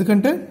అవ్వట్లేదు,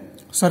 ఎందుకంటే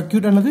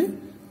సర్క్యూట్ అనేది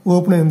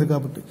ఓపెన్ అయింది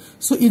కాబట్టి.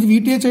 సో ఇది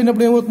VTH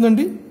అయినప్పుడు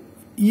ఏమవుతుందండి,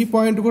 ఈ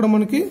పాయింట్ కూడా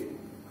మనకి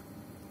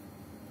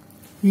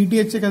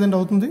VTH కదండి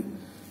అవుతుంది.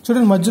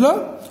 చూడండి, మధ్యలో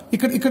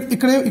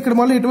ఇక్కడ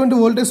మళ్ళీ ఎటువంటి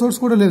వోల్టేజ్ సోర్స్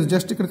కూడా లేదు,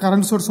 జస్ట్ ఇక్కడ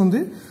కరెంట్ సోర్స్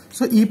ఉంది.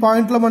 సో ఈ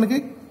పాయింట్లో మనకి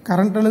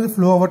కరెంట్ అనేది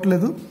ఫ్లో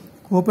అవ్వట్లేదు,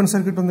 ఓపెన్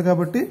సర్క్యూట్ ఉంది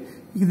కాబట్టి.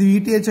 ఇది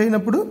VTH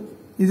అయినప్పుడు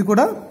ఇది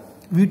కూడా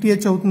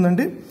VTH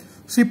అవుతుందండి.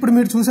 సో ఇప్పుడు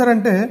మీరు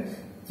చూసారంటే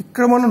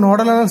ఇక్కడ మనం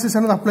నోడల్ అనాలిసిస్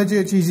అనేది అప్లై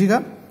చేయొచ్చు ఈజీగా.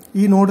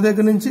 ఈ నోడ్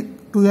దగ్గర నుంచి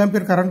 2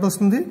 ఆంపియర్ కరెంట్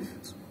వస్తుంది.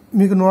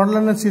 మీకు నోడల్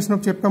అనాలిసిస్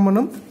చేసినప్పుడు చెప్పాం,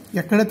 మనం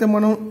ఎక్కడైతే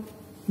మనం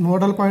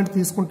నోడల్ పాయింట్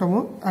తీసుకుంటామో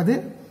అదే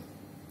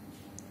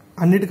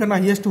అన్నిటికన్నా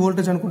హైయెస్ట్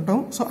వోల్టేజ్ అనుకుంటాం.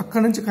 సో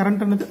అక్కడ నుంచి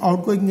కరెంట్ అనేది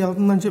అవుట్ గోయింగ్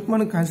వెళ్తుందని చెప్పి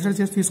మనం కన్సిడర్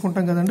చేసి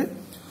తీసుకుంటాం కదండి.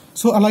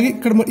 సో అలాగే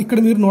ఇక్కడ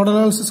మీరు నోడల్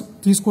అనాలిసిస్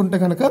తీసుకుంటే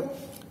కనుక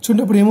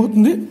చూడండి, అప్పుడు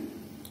ఏమవుతుంది,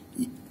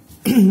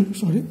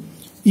 సారీ,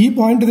 ఈ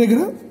పాయింట్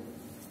దగ్గర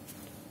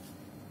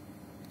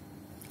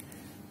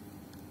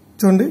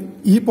చూడండి,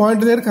 ఈ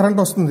పాయింట్ దగ్గర కరెంట్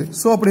వస్తుంది.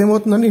 సో అప్పుడు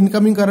ఏమవుతుందండి,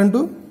 incoming current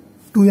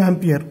 2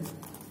 ampere,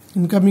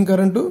 incoming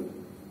current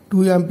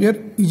 2 ampere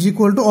is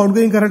equal to out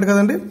going current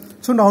కదండి.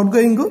 చూడండి, అవుట్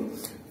గోయింగ్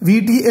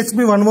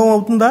VTH/1 ఓం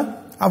అవుతుందా?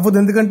 అవ్వదు,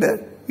 ఎందుకంటే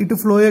ఇటు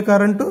ఫ్లో అయ్యే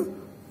కరెంటు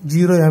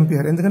 0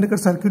 ఆంపియర్, ఎందుకంటే ఇక్కడ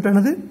సర్క్యూట్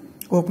అనేది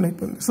ఓపెన్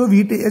అయిపోయింది. సో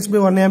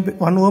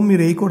VTH/1 ఓం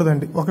మీరు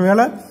వేయకూడదండి.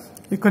 ఒకవేళ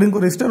ఇక్కడ ఇంకో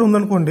రెసిస్టర్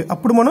ఉందనుకోండి,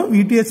 అప్పుడు మనం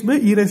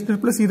VTH/ఈ రెసిస్టర్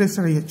ప్లస్ ఈ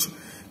రెసిస్టర్ వేయచ్చు.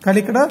 కానీ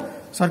ఇక్కడ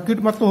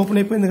సర్క్యూట్ మొత్తం ఓపెన్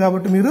అయిపోయింది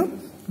కాబట్టి మీరు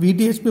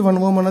VTH/1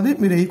 ఓం అనేది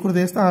మీరు వేయకూడదు,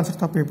 వేస్తే ఆన్సర్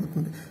తప్పు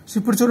అయిపోతుంది. సో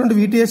ఇప్పుడు చూడండి,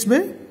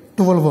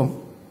 VTH/12 ఓం,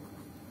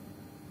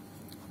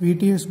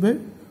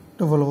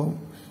 VTH/12 ఓం.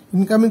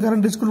 ఇన్కమింగ్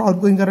కరెంట్ తీసుకున్న అవుట్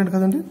గోయింగ్ కరెంట్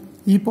కదండి.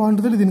 ఈ పాయింట్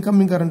దగ్గర ఇది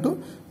ఇన్కమింగ్ కరెంటు,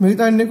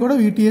 మిగతా అన్ని కూడా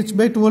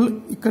VTH/12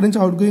 ఇక్కడ నుంచి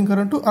అవుట్ గోయింగ్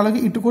కరెంటు. అలాగే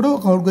ఇటు కూడా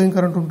ఒక అవుట్ గోయింగ్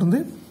కరెంట్ ఉంటుంది.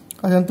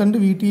 అది ఎంత అంటే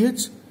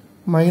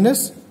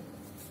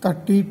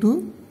VTH-32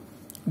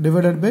 /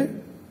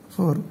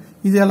 4.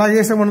 ఇది ఎలా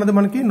చేసామన్నది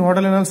మనకి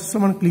నోడల్ అనాలిసిస్లో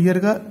మనకి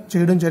క్లియర్గా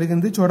చేయడం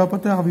జరిగింది.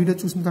 చూడకపోతే ఆ వీడియో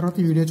చూసిన తర్వాత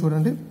ఈ వీడియో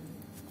చూడండి.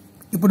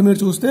 ఇప్పుడు మీరు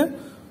చూస్తే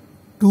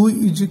 2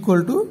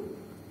 =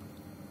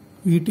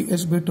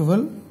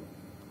 VTH/12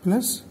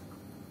 ప్లస్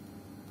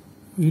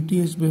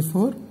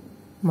VTH/4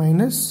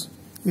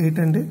 -8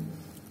 అండి.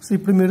 సో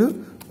ఇప్పుడు మీరు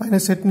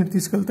 -8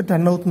 తీసుకెళ్తే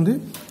 10 అవుతుంది.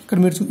 ఇక్కడ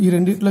మీరు ఈ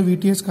రెండింటిలో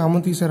VTH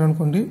కామన్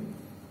తీసారనుకోండి,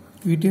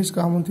 VTH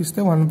కామన్ తీస్తే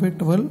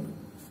 1/12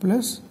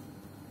 ప్లస్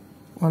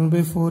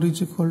 1/4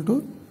 =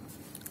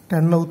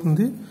 10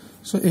 అవుతుంది.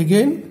 సో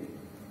అగైన్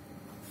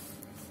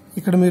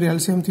ఇక్కడ మీరు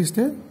LCM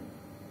తీస్తే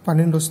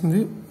 12 వస్తుంది.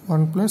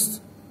 1 +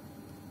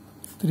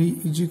 3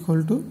 =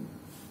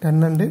 10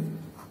 అండి.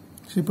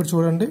 సో ఇప్పుడు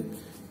చూడండి,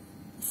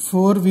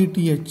 4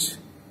 VTH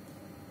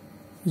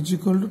 =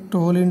 12 ×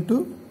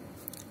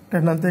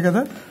 10 అంతే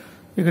కదా.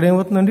 ఇక్కడ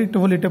ఏమవుతుందండి,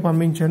 12 ఇటే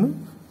పంపించాను,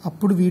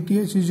 అప్పుడు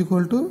VTH =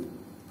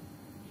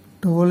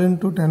 12 ×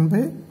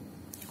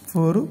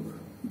 10/4,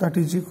 that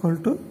is equal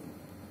to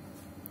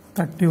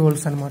 30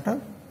 volts అనమాట.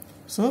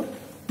 సో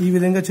ఈ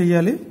విధంగా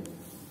చేయాలి.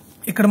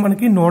 ఇక్కడ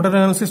మనకి నోడల్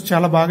అనాలిసిస్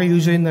చాలా బాగా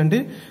యూజ్ అయిందండి.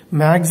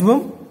 మ్యాక్సిమం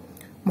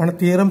మన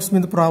థియరమ్స్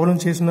మీద ప్రాబ్లం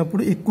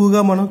చేసినప్పుడు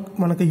ఎక్కువగా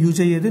మనకి యూజ్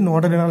అయ్యేది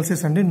నోడల్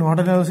అనాలిసిస్ అండి.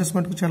 నోడల్ అనాలిసిస్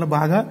మనకు చాలా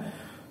బాగా,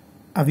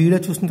 ఆ వీడియో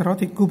చూసిన తర్వాత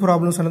ఎక్కువ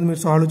ప్రాబ్లమ్స్ అనేది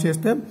మీరు సాల్వ్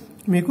చేస్తే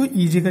మీకు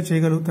ఈజీగా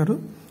చేయగలుగుతారు.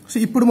 సో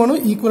ఇప్పుడు మనం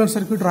ఈక్వలెంట్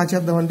సర్క్యూట్ డ్రా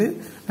చేద్దామండి.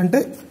 అంటే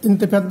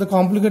ఇంత పెద్ద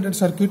కాంప్లికేటెడ్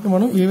సర్క్యూట్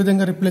మనం ఏ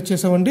విధంగా రిప్లేస్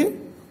చేసామండి.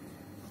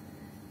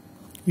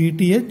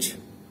 VTH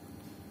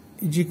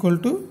 =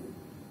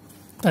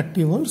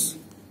 30 volts,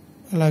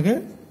 అలాగే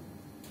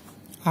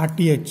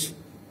RTH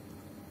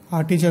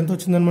ఎంత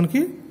వచ్చిందని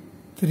మనకి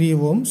 3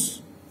 ohms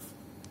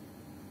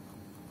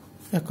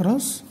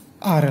అక్రాస్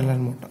RL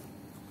అనమాట.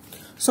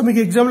 సో మీకు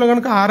ఎగ్జామ్లో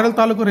కనుక RL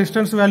తాలూకు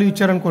రెసిస్టెన్స్ వాల్యూ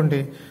ఇచ్చారనుకోండి,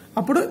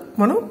 అప్పుడు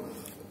మనం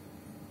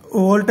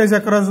వోల్టేజ్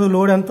అక్రాస్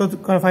లోడ్ ఎంత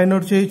ఫైండ్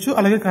అవుట్ చేయొచ్చు,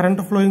 అలాగే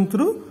కరెంట్ ఫ్లోయింగ్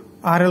త్రూ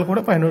RL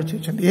కూడా ఫైండ్ అవుట్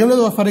చేయొచ్చు అండి. ఏం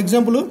లేదు, for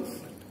example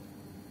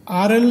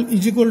RL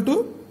 =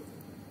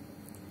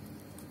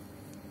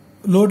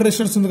 load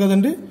resistance ఉంది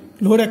కదండి,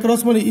 లోడ్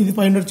అక్రాస్ మనం ఇది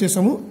ఫైండ్ అవుట్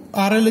చేసాము.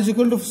 RL =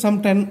 some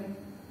 10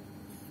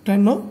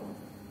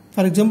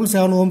 ఫర్ ఎగ్జాంపుల్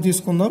 7 ఓం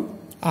తీసుకుందాం.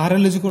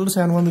 RL =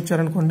 7 ఓం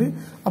ఇచ్చారనుకోండి.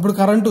 అప్పుడు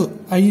కరెంటు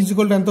I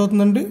 = ఎంత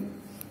అవుతుందండి?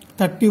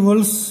 30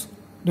 volts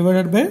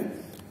డివైడెడ్ బై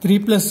 3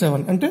 +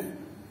 7 అంటే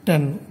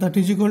 10. That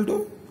is equal to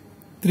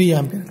 3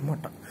 ampere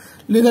అనమాట.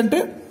 లేదంటే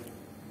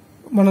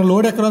మన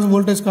లోడ్ అక్రాస్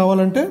వోల్టేజ్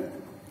కావాలంటే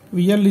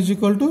VL =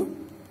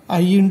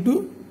 I ×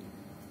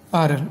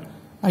 RL.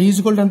 I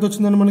 = ఎంత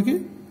వచ్చిందని మనకి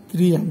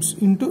 3 amps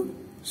into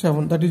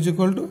 7 that is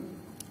equal to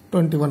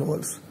 21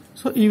 volts.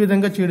 So ఈ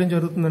విధంగా చేయడం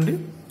జరుగుతుందండి.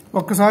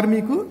 ఒక్కసారి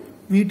మీకు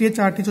VTH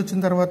RTH వచ్చిన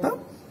తర్వాత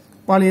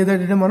వాళ్ళు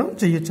ఏదైతే మనం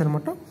చేయొచ్చు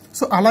అనమాట.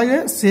 సో అలాగే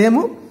సేమ్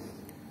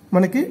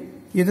మనకి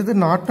ఏదైతే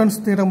నార్టన్స్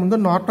థీరం ఉందో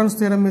నార్టన్స్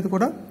థీరం మీద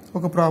కూడా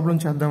ఒక ప్రాబ్లం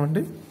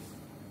చేద్దామండి.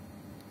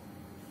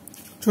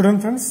 చూడండి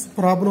ఫ్రెండ్స్,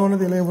 ప్రాబ్లం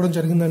అనేది ఇలా ఇవ్వడం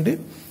జరిగిందండి.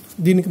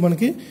 దీనికి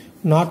మనకి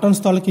నార్టన్స్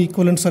తాలూకు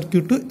ఈక్వలెంట్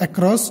సర్క్యూట్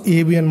అక్రాస్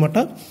AB అనమాట.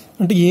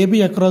 అంటే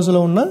AB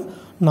అక్రాస్లో ఉన్న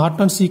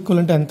నార్టన్స్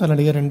ఈక్వలెంట్ ఎంత అని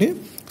అడిగారండి.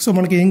 సో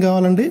మనకి ఏం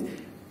కావాలండి?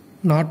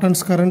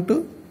 నార్టన్స్ కరెంటు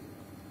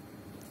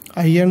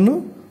IN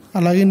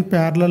అలాగే ఇన్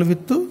ప్యారలల్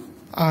విత్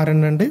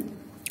RN అండి.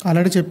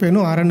 ఆల్రెడీ చెప్పాను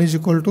RN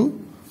 =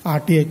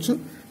 RTH.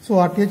 సో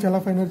RTH ఎలా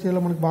ఫైండ్ అవుట్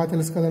చేయాలో మనకు బాగా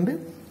తెలుసు కదండి.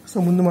 సో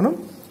ముందు మనం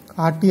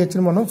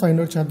RTHని మనం ఫైండ్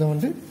అవుట్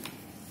చేద్దామండి.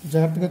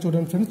 జాగ్రత్తగా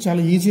చూడండి ఫ్రెండ్స్,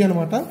 చాలా ఈజీ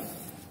అనమాట.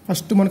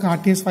 ఫస్ట్ మనకు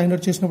RTH ఫైండ్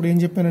అవుట్ చేసినప్పుడు ఏం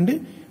చెప్పానండి?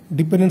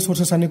 డిపెండెంట్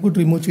సోర్సెస్ అన్ని కూడా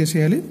రిమూవ్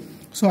చేసేయాలి.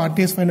 సో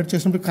RTH ఫైండ్ అవుట్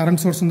చేసినప్పుడు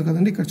కరెంట్ సోర్స్ ఉంది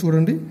కదండి. ఇక్కడ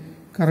చూడండి,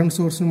 కరెంట్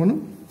సోర్స్ని మనం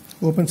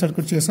ఓపెన్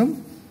సర్క్యూట్ చేసాం.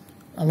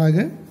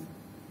 అలాగే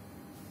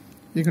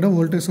ఇక్కడ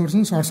వోల్టేజ్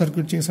సోర్స్ని షార్ట్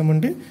సర్క్యూట్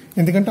చేసామండి.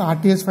 ఎందుకంటే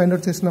RTH ఫైండ్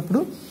అవుట్ చేసినప్పుడు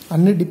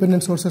అన్ని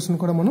డిపెండెంట్ సోర్సెస్ని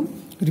కూడా మనం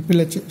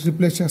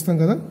రిప్లేస్ చేస్తాం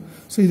కదా.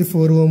 సో ఇది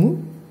 4 ఓము,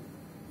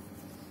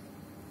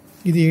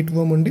 ఇది 8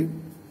 ఓం అండి.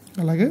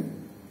 అలాగే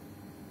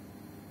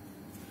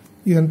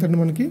ఇదంతా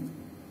మనకి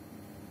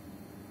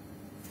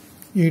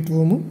 8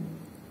 ఓము.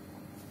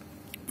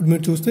 ఇప్పుడు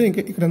మీరు చూస్తే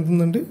ఇంకా ఇక్కడ ఎంత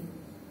ఉందండి?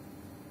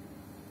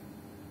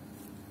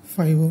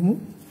 5 ఓము.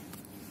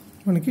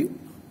 మనకి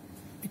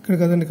ఇక్కడ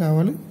కదండి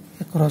కావాలి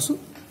అక్రాస్.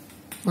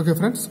 ఓకే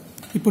ఫ్రెండ్స్,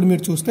 ఇప్పుడు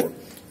మీరు చూస్తే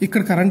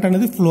ఇక్కడ కరెంట్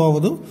అనేది ఫ్లో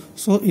అవ్వదు.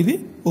 సో ఇది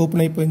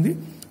ఓపెన్ అయిపోయింది.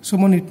 సో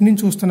మనం ఇటు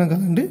నుంచి చూస్తున్నాం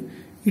కదండి.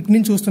 ఇటు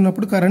నుంచి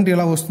చూస్తున్నప్పుడు కరెంట్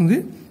ఎలా వస్తుంది?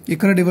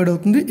 ఇక్కడ డివైడ్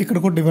అవుతుంది, ఇక్కడ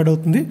కూడా డివైడ్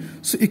అవుతుంది.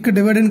 సో ఇక్కడ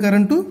డివైడ్ అయిన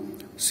కరెంటు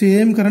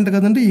సేమ్ కరెంట్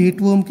కదండి.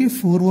 8 ఓంకి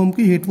 4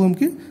 ఓంకి 8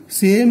 ఓంకి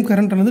సేమ్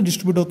కరెంట్ అనేది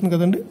డిస్ట్రిబ్యూట్ అవుతుంది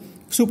కదండి.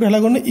 సో ఇప్పుడు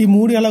ఎలాగ ఉన్నాయి? ఈ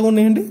 3 ఎలాగ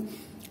ఉన్నాయండి?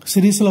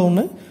 సిరీస్లో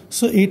ఉన్నాయి.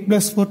 సో 8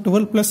 + 4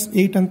 12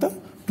 + 8 అంతా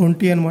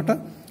 20 అనమాట.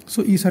 సో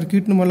ఈ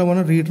సర్క్యూట్ని మళ్ళీ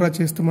మనం రీడ్రా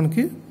చేస్తే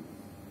మనకి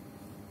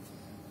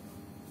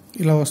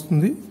ఇలా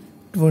వస్తుంది,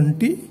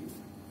 20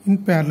 in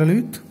parallel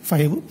with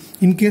 5.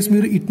 In case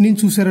మీరు ఇటు నుంచి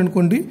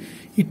చూసారనుకోండి,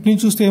 ఇటు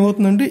నుంచి చూస్తే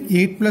ఏమవుతుందండి?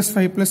 8 +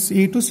 5 +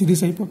 8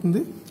 సిరీస్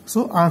అయిపోతుంది. సో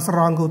ఆన్సర్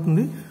రాంగ్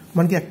అవుతుంది.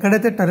 మనకి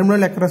ఎక్కడైతే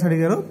టెర్మినల్ అక్రాస్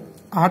అడిగారో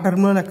ఆ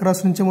టెర్మినల్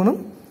అక్రాస్ నుంచి మనం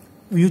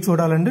వ్యూ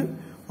చూడాలండి.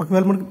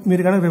 ఒకవేళ మనకి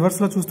మీరు కానీ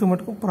రివర్స్లో చూస్తే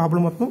మటుకు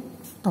ప్రాబ్లం మొత్తం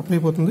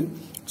తప్పైపోతుంది.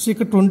 సో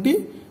ఇక్కడ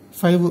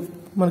 25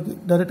 మనకి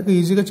డైరెక్ట్గా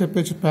ఈజీగా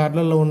చెప్పచ్చు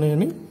ప్యారలల్లో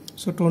ఉన్నాయని.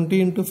 సో 20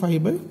 ×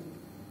 5 /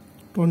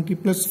 20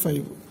 +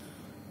 5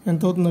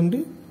 ఎంత అవుతుందండి?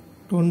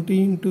 20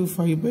 ×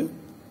 5 /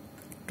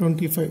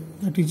 25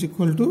 that is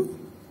equal to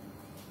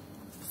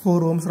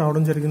 4 Ohm's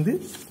రావడం జరిగింది.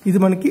 ఇది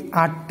మనకి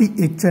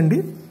RTH అండి.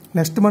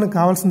 నెక్స్ట్ మనకు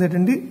కావాల్సింది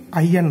ఏంటండి?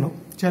 IN.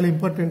 చాలా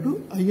ఇంపార్టెంట్.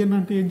 IN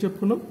అంటే ఏం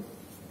చెప్పుకున్నాం?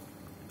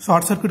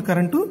 Short circuit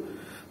current,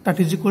 that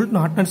is equal to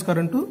Norton's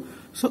current.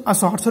 So ఆ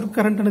షార్ట్ సర్క్యూట్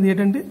కరెంట్ అనేది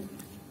ఏంటంటే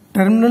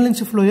టెర్మినల్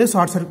నుంచి ఫ్లో అయ్యే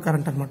షార్ట్ సర్క్యూట్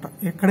కరెంట్ అనమాట.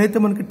 ఎక్కడైతే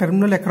మనకి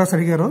టెర్మినల్ అక్రాస్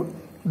అడిగారో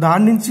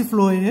దాని నుంచి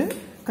ఫ్లో అయ్యే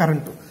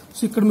కరెంటు.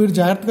 సో ఇక్కడ మీరు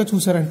జాగ్రత్తగా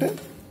చూసారంటే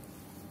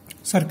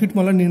సర్క్యూట్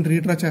మళ్ళీ నేను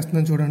రీడ్రా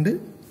చేస్తున్నాను చూడండి.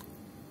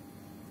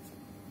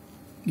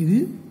 ఇది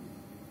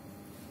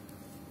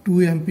 2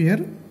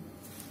 ఆంపియర్.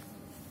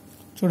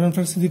 చూడండి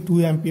ఫ్రెండ్స్, ఇది 2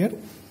 ఆంపియర్.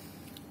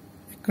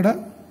 ఇక్కడ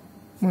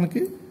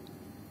మనకి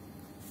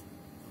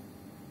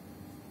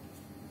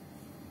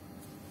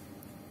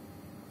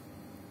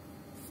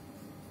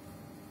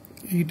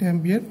 8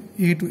 ఆంపియర్,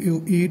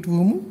 8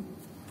 ఓము.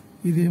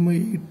 ఇదేమో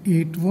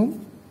 8 ఓం,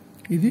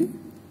 ఇది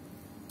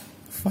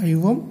 5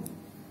 ఓం.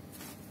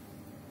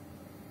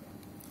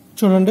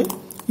 చూడండి,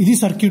 ఇది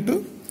సర్క్యూట్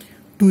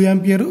 2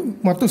 ఆంపియర్.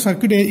 మొత్తం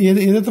సర్క్యూట్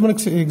ఏదైతే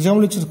మనకి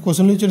ఎగ్జామ్లో ఇచ్చిన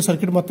క్వశ్చన్లో ఇచ్చిన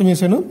సర్క్యూట్ మొత్తం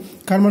వేసాను.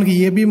 కానీ మనకి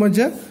AB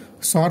మధ్య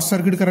షార్ట్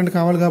సర్క్యూట్ కరెంట్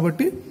కావాలి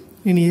కాబట్టి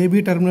నేను AB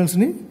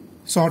టెర్మినల్స్ని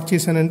షార్ట్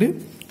చేశానండి.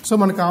 సో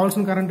మనకు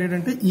కావాల్సిన కరెంట్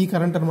ఏంటంటే ఈ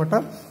కరెంట్ అనమాట.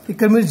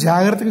 ఇక్కడ మీరు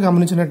జాగ్రత్తగా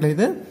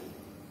గమనించినట్లయితే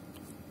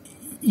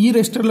ఈ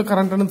రెసిస్టర్లో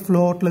కరెంట్ అనేది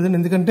ఫ్లో అవ్వట్లేదు.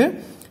 ఎందుకంటే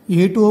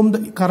 8 ఓం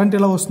కరెంట్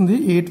ఎలా వస్తుంది?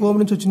 8 ఓం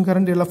నుంచి వచ్చిన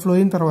కరెంట్ ఇలా ఫ్లో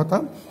అయిన తర్వాత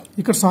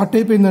ఇక్కడ షార్ట్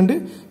అయిపోయిందండి.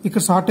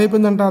 ఇక్కడ షార్ట్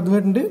అయిపోయిందంటే అర్థం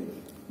ఏంటంటే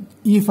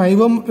ఈ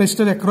 5 ఓం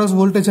రెసిస్టర్ అక్రాస్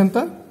వోల్టేజ్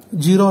అంతా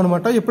 0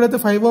 అనమాట. ఎప్పుడైతే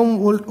 5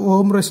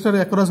 ఓం రెసిస్టర్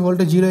అక్రాస్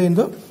వోల్టేజ్ 0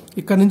 అయిందో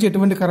ఇక్కడ నుంచి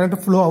ఎటువంటి కరెంట్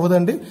ఫ్లో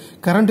అవ్వదండి.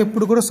 కరెంట్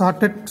ఎప్పుడు కూడా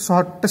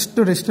షార్టెస్ట్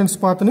రెసిస్టెన్స్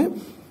పాత్ని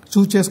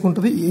చూజ్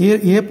చేసుకుంటుంది.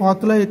 ఏ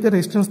పాత్లో అయితే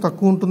రెసిస్టెన్స్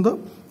తక్కువ ఉంటుందో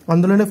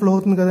అందులోనే ఫ్లో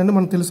అవుతుంది కదండి,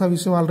 మనకు తెలుసు ఆ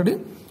విషయం ఆల్రెడీ.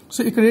 సో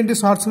ఇక్కడ ఏంటి?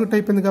 షార్ట్ సర్క్యూట్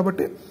అయిపోయింది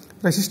కాబట్టి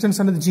రెసిస్టెన్స్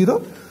అనేది 0.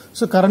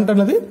 సో కరెంట్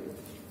అనేది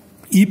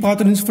ఈ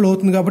పాత్ర నుంచి ఫ్లో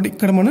అవుతుంది కాబట్టి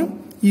ఇక్కడ మనం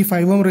ఈ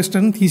 5 ఓం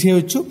రెసిస్టర్ని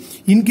తీసేయవచ్చు.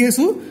 ఇన్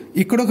కేసు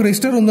ఇక్కడ ఒక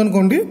రెసిస్టర్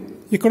ఉందనుకోండి,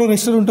 ఇక్కడ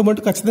రెసిస్టర్ ఉంటే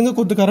మటు ఖచ్చితంగా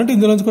కొద్ది కరెంట్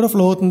ఇందులో నుంచి కూడా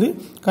ఫ్లో అవుతుంది.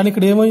 కానీ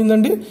ఇక్కడ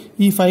ఏమైందండి,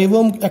 ఈ 5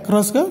 ohm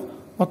అక్రాస్గా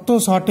మొత్తం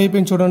షార్ట్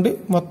అయిపోయింది చూడండి.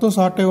 మొత్తం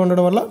షార్ట్ అయి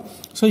ఉండడం వల్ల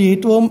సో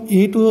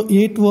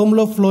 8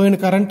 ohmలో ఫ్లో అయిన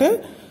కరెంటే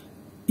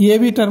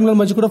ఏబీ టెర్మినల్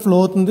మధ్య కూడా ఫ్లో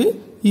అవుతుంది.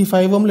 ఈ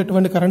 5 ohmలో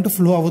ఎటువంటి కరెంట్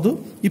ఫ్లో అవ్వదు.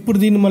 ఇప్పుడు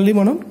దీన్ని మళ్ళీ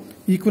మనం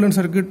ఈక్వివలెంట్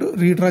సర్క్యూట్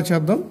రీడ్రా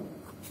చేద్దాం.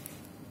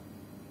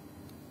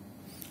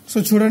 సో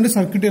చూడండి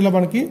సర్క్యూట్ ఇలా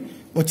మనకి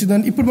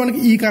వచ్చిందండి. ఇప్పుడు మనకి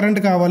ఈ కరెంట్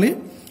కావాలి.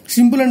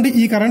 సింపుల్ అండి.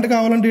 ఈ కరెంట్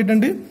కావాలంటే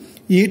ఏంటంటే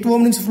 8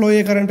 ohm నుంచి ఫ్లో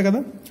అయ్యే కరెంట్ కదా.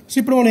 సో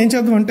ఇప్పుడు మనం ఏం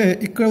చేద్దాం అంటే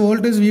ఇక్కడ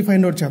వోల్టేజ్ V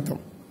ఫైండ్ అవుట్ చేద్దాం.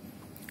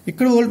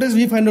 ఇక్కడ వోల్టేజ్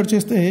V ఫైండ్ అవుట్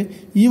చేస్తే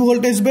ఈ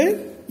వోల్టేజ్ బై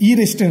ఈ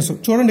రెసిస్టెన్స్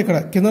చూడండి, ఇక్కడ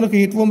కింద ఒక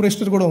 8 ohm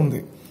రెసిస్టర్ కూడా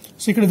ఉంది.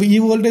 సో ఇక్కడ ఈ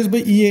వోల్టేజ్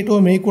బై ఈ 8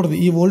 ohm వేయకూడదు.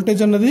 ఈ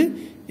వోల్టేజ్ అన్నది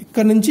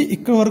ఇక్కడ నుంచి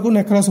ఇక్కడ వరకు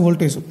అక్రాస్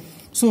వోల్టేజ్.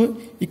 సో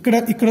ఇక్కడ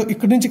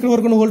నుంచి ఇక్కడ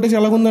వరకు ఉన్న వోల్టేజ్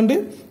ఎలాగుందంటే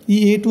ఈ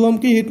 8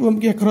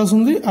 ohmకి అక్రాస్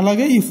ఉంది.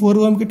 అలాగే ఈ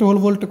 4 ohmకి 12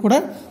 volt కూడా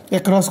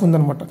అక్రాస్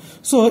ఉందన్నమాట.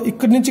 సో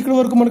ఇక్కడ నుంచి ఇక్కడ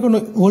వరకు మనకు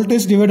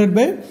వోల్టేజ్ డివైడెడ్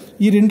బై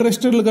ఈ రెండు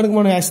రెసిస్టర్లు కనుక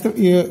మనం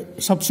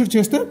సబ్స్టిట్యూట్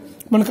చేస్తే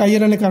మనకు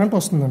IN అనే కరెంట్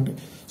వస్తుందండి.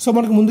 సో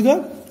మనకు ముందుగా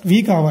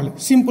V కావాలి.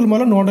 సింపుల్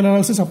మనం నోడల్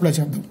అనాలిసిస్ అప్లై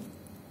చేద్దాం.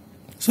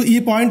 సో ఈ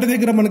పాయింట్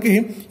దగ్గర మనకి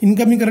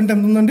ఇన్కమింగ్ కరెంట్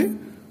ఎంత ఉందండి,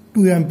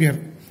 2 ampere.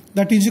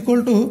 That is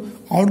equal to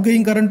out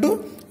going current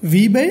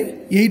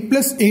V/8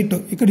 + 8.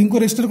 ఇక్కడ ఇంకో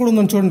రెసిస్టర్ కూడా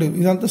ఉందని చూడండి,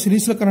 ఇదంతా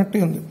సిరీస్లో కనెక్ట్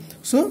అయి ఉంది.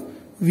 సో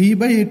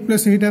V/8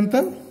 + 8 ఎంత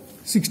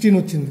 16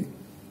 వచ్చింది,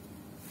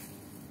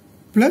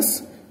 ప్లస్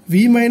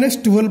V -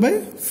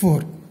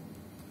 12/4.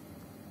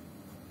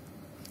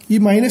 ఈ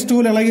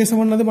 -12 ఎలా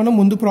చేసామన్నది మనం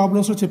ముందు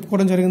ప్రాబ్లమ్స్లో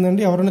చెప్పుకోవడం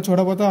జరిగిందండి. ఎవరైనా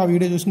చూడకపోతే ఆ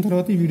వీడియో చూసిన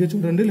తర్వాత ఈ వీడియో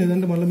చూడండి,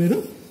 లేదంటే మళ్ళీ మీరు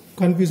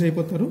కన్ఫ్యూజ్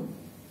అయిపోతారు.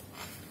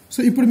 సో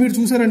ఇప్పుడు మీరు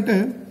చూసారంటే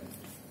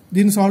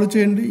దీన్ని సాల్వ్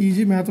చేయండి,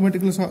 ఈజీ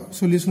మ్యాథమెటికల్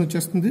సొల్యూషన్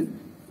వచ్చేస్తుంది.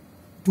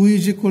 2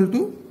 ఈజ్ ఈక్వల్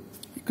టు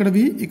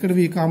ఇక్కడ V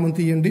కామన్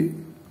తీయండి,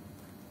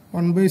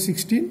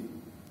 1/16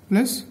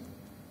 ప్లస్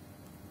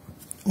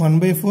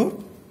 1/4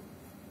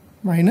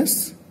 మైనస్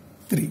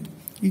 3.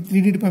 ఈ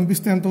 3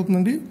 పంపిస్తే ఎంత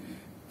అవుతుందండి,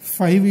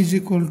 5 is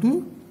equal to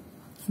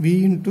V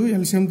into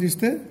LCM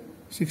తీస్తే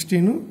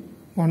 16,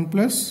 1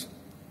 +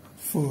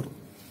 4.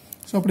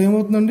 సో అప్పుడు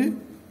ఏమవుతుందండి,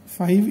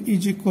 5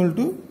 is equal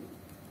to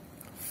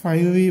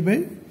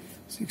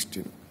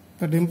 5V/16.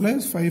 That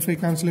implies 5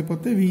 cancel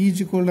అయిపోతే V ఈజ్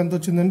ఈక్వల్ ఎంత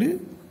వచ్చిందండి,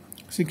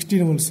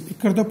 16 volts.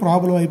 ఇక్కడతో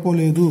ప్రాబ్లం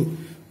అయిపోలేదు,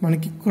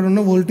 మనకి ఇక్కడ ఉన్న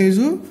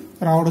వోల్టేజ్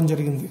రావడం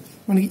జరిగింది.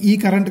 మనకి ఈ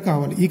కరెంట్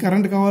కావాలి. ఈ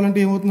కరెంట్ కావాలంటే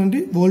ఏమవుతుందండి,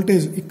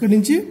 వోల్టేజ్ ఇక్కడ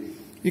నుంచి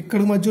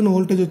ఇక్కడ మధ్య ఉన్న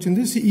వోల్టేజ్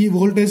వచ్చింది. ఈ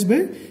వోల్టేజ్ బై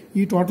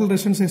ఈ టోటల్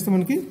రెసిస్టెన్స్ వేస్తే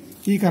మనకి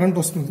ఈ కరెంట్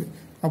వస్తుంది.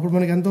 అప్పుడు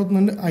మనకి ఎంత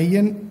అవుతుందండి,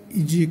 IN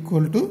ఈజ్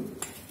ఈక్వల్ టు,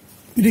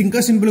 ఇది ఇంకా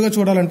సింపుల్గా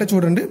చూడాలంటే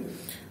చూడండి,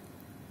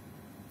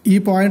 ఈ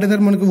పాయింట్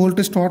దగ్గర మనకి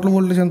వోల్టేజ్ టోటల్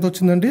వోల్టేజ్ ఎంత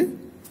వచ్చిందండి,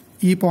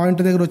 ఈ పాయింట్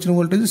దగ్గర వచ్చిన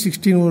వోల్టేజ్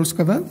 16 volts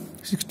కదా.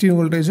 16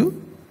 వోల్టేజ్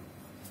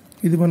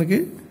ఇది మనకి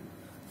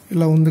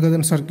ఇలా ఉంది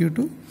కదండి సర్క్యూట్.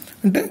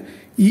 అంటే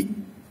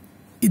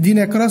దీని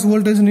అక్రాస్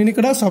వోల్టేజ్ నేను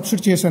ఇక్కడ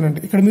సబ్స్టిట్యూట్ చేశానండి.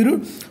 ఇక్కడ మీరు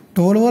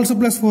 12 volts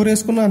 + 4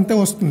 వేసుకున్న అంతే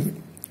వస్తుంది.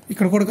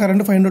 ఇక్కడ కూడా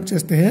కరెంట్ ఫైండ్ అవుట్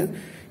చేస్తే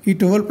ఈ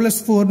 12 +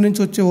 4 నుంచి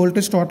వచ్చే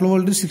వోల్టేజ్ టోటల్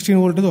వోల్టేజ్ 16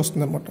 వోల్టేజ్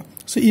వస్తుంది అనమాట.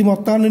 సో ఈ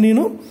మొత్తాన్ని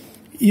నేను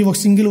ఈ ఒక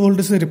సింగిల్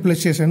వోల్టేజ్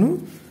రిప్లేస్ చేశాను.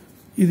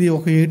 ఇది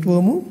ఒక 8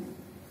 ohm,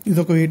 ఇది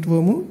ఒక 8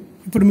 ohm.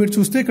 ఇప్పుడు మీరు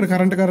చూస్తే ఇక్కడ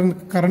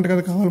కరెంట్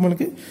కదా కావాలి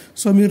మనకి.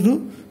 సో మీరు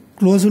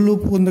క్లోజ్డ్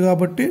లూప్ ఉంది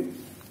కాబట్టి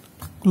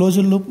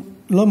క్లోజ్డ్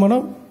లూప్లో మనం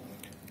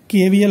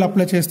KVL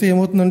అప్లై చేస్తే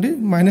ఏమవుతుందండి,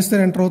 మైనస్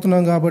దగ్గర ఎంటర్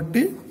అవుతున్నాం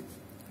కాబట్టి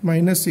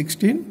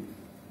 -16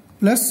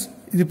 ప్లస్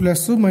ఇది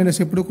ప్లస్ మైనస్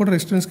ఎప్పుడు కూడా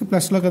రెసిస్టెన్స్కి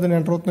ప్లస్లో కదా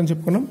ఎంటర్ అవుతుందని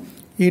చెప్పుకున్నాం.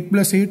 8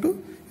 + 8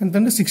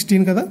 ఎంతంటే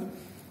 16 కదా,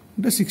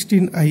 అంటే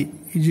 16I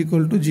is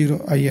equal to 0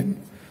 IN.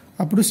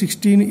 అప్పుడు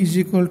 16 is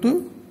equal to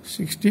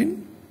 16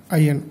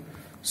 IN.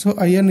 So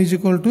IN is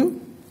equal to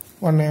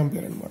 1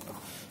 ampere అనమాట.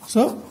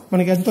 సో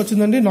మనకి ఎంత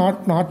వచ్చిందండి,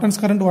 నార్టన్స్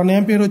కరెంట్ 1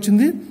 ampere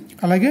వచ్చింది.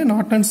 అలాగే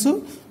నార్టన్స్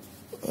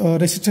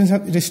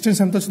రెసిస్టెన్స్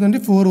ఎంత వచ్చిందండి,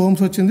 4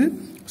 ohms వచ్చింది.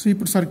 సో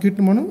ఇప్పుడు సర్క్యూట్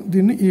మనం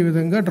దీన్ని ఈ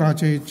విధంగా డ్రా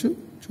చేయొచ్చు.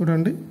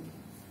 చూడండి,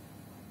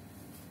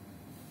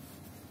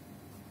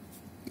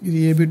 ఇది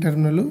AB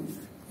టెర్మినల్,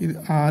 ఇది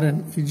RN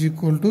is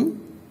equal to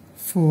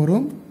 4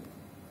 ohm,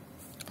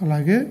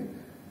 అలాగే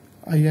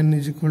IN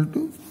is equal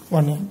to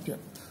 1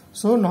 ampere.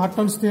 So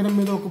Norton's theorem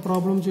మీద ఒక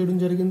ప్రాబ్లం చేయడం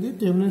జరిగింది,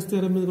 థెవెనిన్స్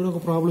థియరం మీద కూడా ఒక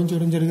ప్రాబ్లం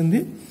చేయడం జరిగింది.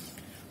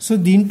 సో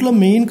దీంట్లో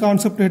మెయిన్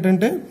కాన్సెప్ట్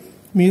ఏంటంటే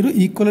మీరు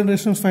ఈక్వలెంట్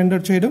రెసిస్టెన్స్ ఫైండ్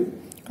అవుట్ చేయడం,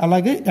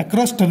 అలాగే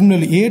అక్రాస్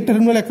టెర్మినల్, ఏ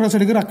టెర్మినల్ అక్రాస్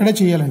అడిగారో అక్కడే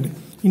చేయాలండి.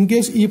 ఇన్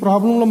కేస్ ఈ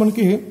ప్రాబ్లంలో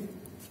మనకి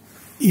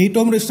 8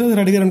 ohm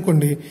రెసిస్టెన్స్ అడిగారు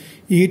అనుకోండి,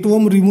 8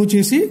 ohm రిమూవ్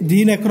చేసి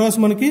దీని అక్రాస్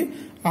మనకి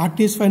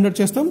RTH ఫైండ్ అవుట్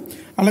చేస్తాం.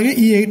 అలాగే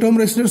ఈ 8 ohm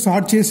రెసిస్టెన్స్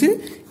షార్ట్ చేసి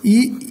ఈ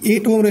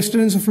 8 ohm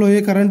రెసిస్టెన్స్ ఫ్లో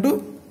అయ్యే current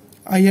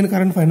IN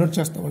current find out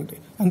చేస్తామండి.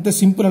 అంతే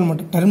సింపుల్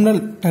అనమాట.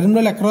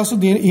 Terminal across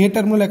a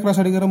terminal across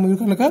అడిగారో మీరు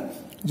కనుక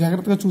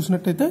జాగ్రత్తగా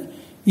చూసినట్టయితే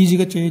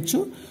ఈజీగా చేయొచ్చు.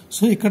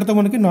 సో ఇక్కడతో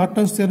మనకి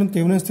నార్టన్స్ థియరం,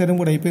 థెవెనిన్స్ థియరం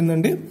కూడా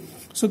అయిపోయిందండి.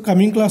 సో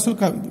కమింగ్ క్లాస్లో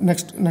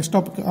నెక్స్ట్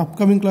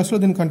అప్కమింగ్ క్లాస్లో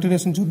దీని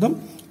కంటిన్యూషన్ చూద్దాం.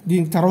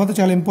 దీని తర్వాత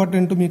చాలా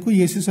ఇంపార్టెంట్ మీకు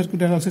AC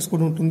సర్క్యూట్ అనాలిసిస్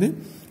కూడా ఉంటుంది.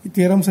 ఈ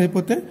థియరమ్స్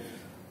అయిపోతే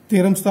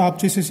థియరమ్స్తో ఆఫ్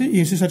చేసేసి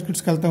AC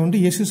సర్క్యూట్స్కి వెళ్తామండి.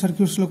 AC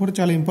సర్క్యూట్స్లో కూడా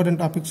చాలా ఇంపార్టెంట్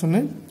టాపిక్స్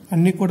ఉన్నాయి.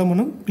 అన్నీ కూడా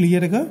మనం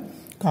క్లియర్గా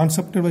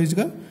కాన్సెప్ట్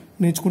వైజ్గా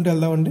నేర్చుకుంటూ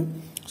వెళ్దామండి.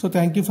 So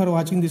thank you for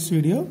watching this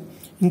video.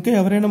 ఇంకా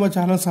ఎవరైనా మా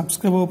ఛానల్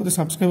సబ్స్క్రైబ్ అవ్వకపోతే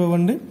సబ్స్క్రైబ్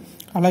అవ్వండి.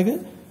 అలాగే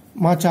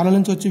మా ఛానల్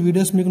నుంచి వచ్చే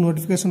వీడియోస్ మీకు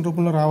నోటిఫికేషన్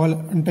రూపంలో రావాలి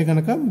అంటే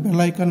కనుక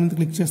బెల్ ఐకాన్ మీద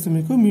క్లిక్ చేస్తే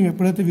మీకు మేము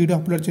ఎప్పుడైతే వీడియో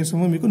అప్లోడ్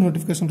చేసామో మీకు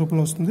నోటిఫికేషన్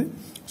రూపంలో వస్తుంది.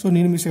 సో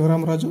నేను మీ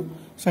శివరామరాజు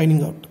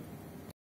సైనింగ్ అవుట్.